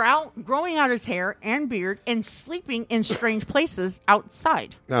 growing out his hair and beard, and sleeping in strange places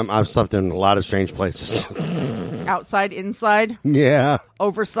outside. I've slept in a lot of strange places. Outside, inside, Yeah.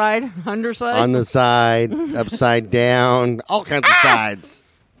 overside, underside. On the side, upside down, all kinds of sides.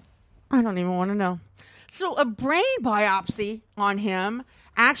 I don't even want to know. So a brain biopsy on him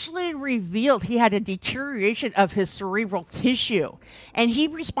actually revealed he had a deterioration of his cerebral tissue, and he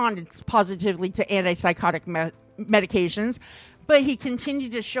responded positively to antipsychotic medications, but he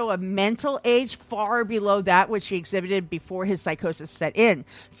continued to show a mental age far below that which he exhibited before his psychosis set in.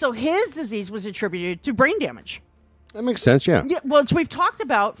 So his disease was attributed to brain damage. That makes sense, yeah. Yeah, well, we've talked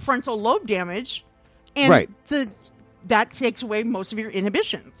about frontal lobe damage, and Right. that takes away most of your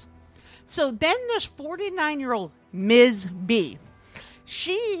inhibitions. So then there's 49-year-old Ms. B.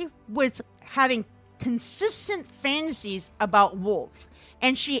 She was having consistent fantasies about wolves,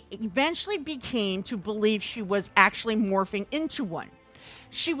 and she eventually became to believe she was actually morphing into one.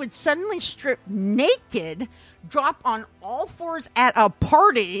 She would suddenly strip naked, drop on all fours at a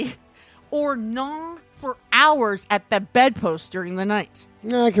party, or gnaw for hours at the bedpost during the night.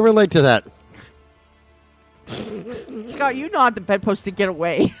 Yeah, I can relate to that. Scott, you gnaw at the bedpost to get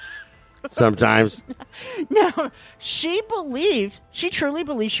away. Sometimes. Now, she truly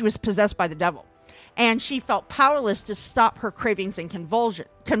believed she was possessed by the devil, and she felt powerless to stop her cravings and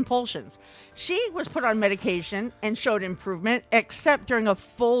compulsions. She was put on medication and showed improvement, except during a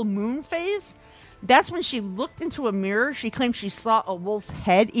full moon phase. That's when she looked into a mirror. She claimed she saw a wolf's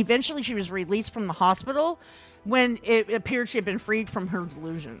head. Eventually, she was released from the hospital when it appeared she had been freed from her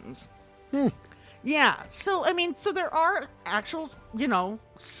delusions. Yeah. So, I mean, there are actual,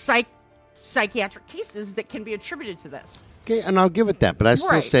 psychiatric cases that can be attributed to this. Okay, and I'll give it that, but I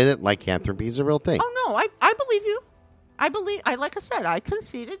still Right. say that lycanthropy is a real thing. Oh, no, I believe you. Like I said, I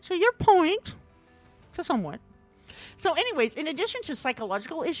conceded to your point, to somewhat. So anyways, in addition to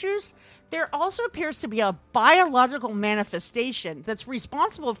psychological issues, there also appears to be a biological manifestation that's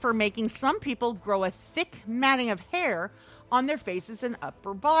responsible for making some people grow a thick matting of hair on their faces and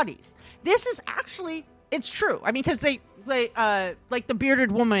upper bodies. This is actually, it's true. I mean, because they like the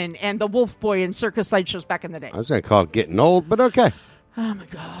bearded woman and the wolf boy in circus sideshows back in the day. I was going to call it getting old, but okay. Oh, my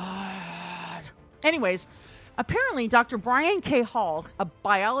God. Anyways, apparently Dr. Brian K. Hall, a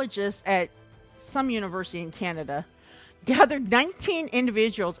biologist at some university in Canada, gathered 19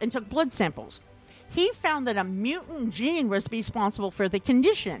 individuals and took blood samples. He found that a mutant gene was responsible for the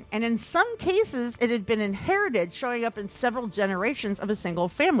condition, and in some cases it had been inherited, showing up in several generations of a single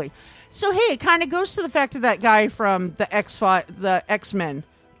family. So, hey, it kind of goes to the fact of that guy from the X-Men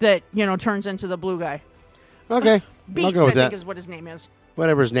that, turns into the blue guy. Okay, Beast, I'll go with I think that. is what his name is.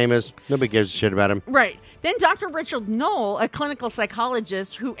 Whatever his name is, nobody gives a shit about him. Right. Then Dr. Richard Knoll, a clinical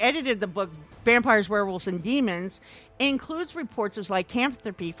psychologist who edited the book Vampires, Werewolves, and Demons, includes reports of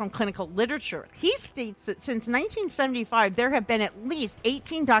lycanthropy from clinical literature. He states that since 1975, there have been at least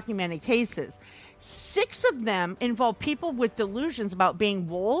 18 documented cases. 6 of them involve people with delusions about being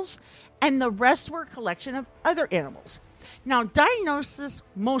wolves, and the rest were a collection of other animals. Now, diagnosis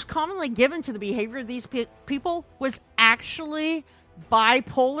most commonly given to the behavior of these people was actually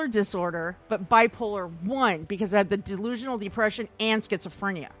bipolar disorder, but bipolar 1, because it had the delusional depression and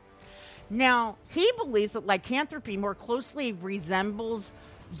schizophrenia. Now, he believes that lycanthropy more closely resembles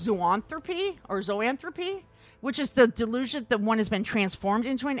zoanthropy, which is the delusion that one has been transformed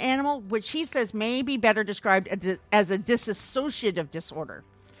into an animal, which he says may be better described as a dissociative disorder.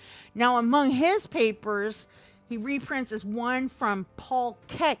 Now, among his papers, he reprints as one from Paul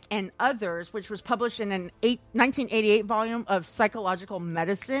Keck and others, which was published in an 1988 volume of Psychological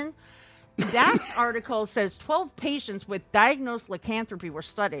Medicine. That article says 12 patients with diagnosed lycanthropy were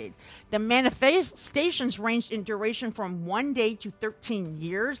studied. The manifestations ranged in duration from 1 day to 13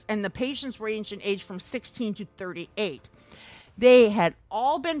 years, and the patients ranged in age from 16 to 38. They had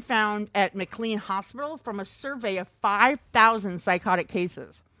all been found at McLean Hospital from a survey of 5,000 psychotic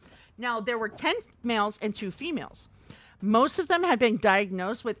cases. Now, there were 10 males and 2 females. Most of them had been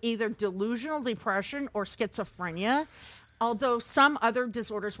diagnosed with either delusional depression or schizophrenia, although some other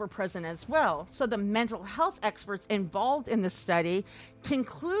disorders were present as well. So the mental health experts involved in the study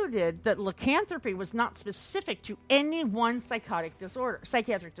concluded that lycanthropy was not specific to any one psychiatric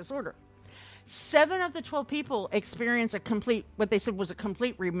disorder. 7 of the 12 people experienced what they said was a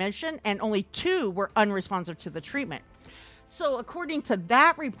complete remission, and only 2 were unresponsive to the treatment. So according to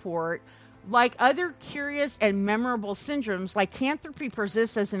that report, like other curious and memorable syndromes, lycanthropy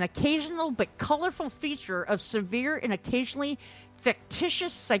persists as an occasional but colorful feature of severe and occasionally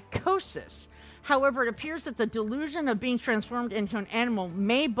fictitious psychosis. However, it appears that the delusion of being transformed into an animal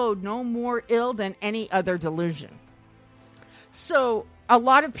may bode no more ill than any other delusion. So a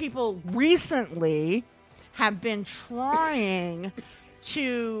lot of people recently have been trying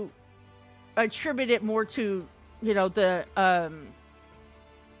to attribute it more to, the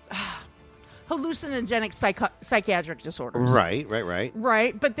hallucinogenic psychiatric disorders. Right.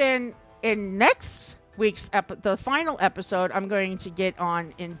 Right. But then in next week's the final episode, I'm going to get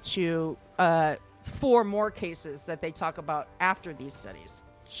on into 4 more cases that they talk about after these studies.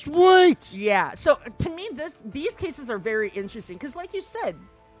 Sweet. Yeah. So to me, these cases are very interesting because, like you said,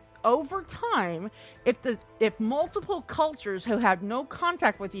 over time, if multiple cultures who have no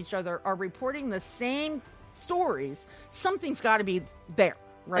contact with each other are reporting the same stories, something's got to be there,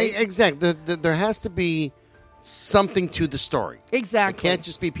 right? Exactly. There has to be something to the story. Exactly. It can't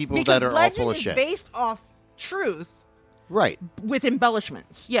just be people because that are all full of shit. legend is based off truth, right? With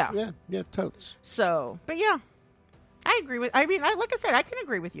embellishments. Yeah. Yeah, totes. So, but yeah, I agree with. I mean, like I said, I can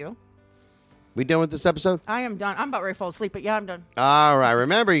agree with you. We done with this episode? I am done. I'm about ready to fall asleep, but yeah, I'm done. All right.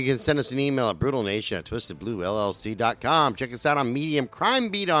 Remember, you can send us an email at brutalnation@twistedbluellc.com. Check us out on Medium, Crime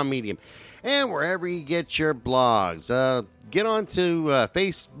Beat on Medium, and wherever you get your blogs. Get on to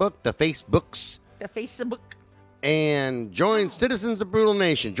Facebook, the Facebooks, and join Citizens of Brutal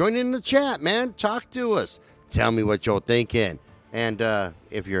Nation. Join in the chat, man. Talk to us. Tell me what you're thinking. And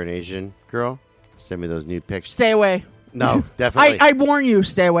if you're an Asian girl, send me those nude pictures. Stay away. No, definitely. I warn you,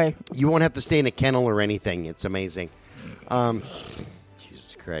 stay away. You won't have to stay in a kennel or anything. It's amazing.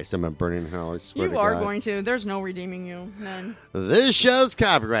 Jesus Christ, I'm going to burn in hell. I swear to You are God. going to. There's no redeeming you. None. This show's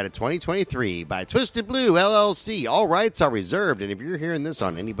copyrighted 2023 by Twisted Blue LLC. All rights are reserved. And if you're hearing this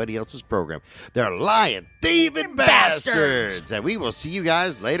on anybody else's program, they're lying, thieving bastards. And we will see you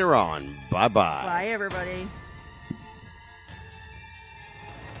guys later on. Bye-bye. Bye, everybody.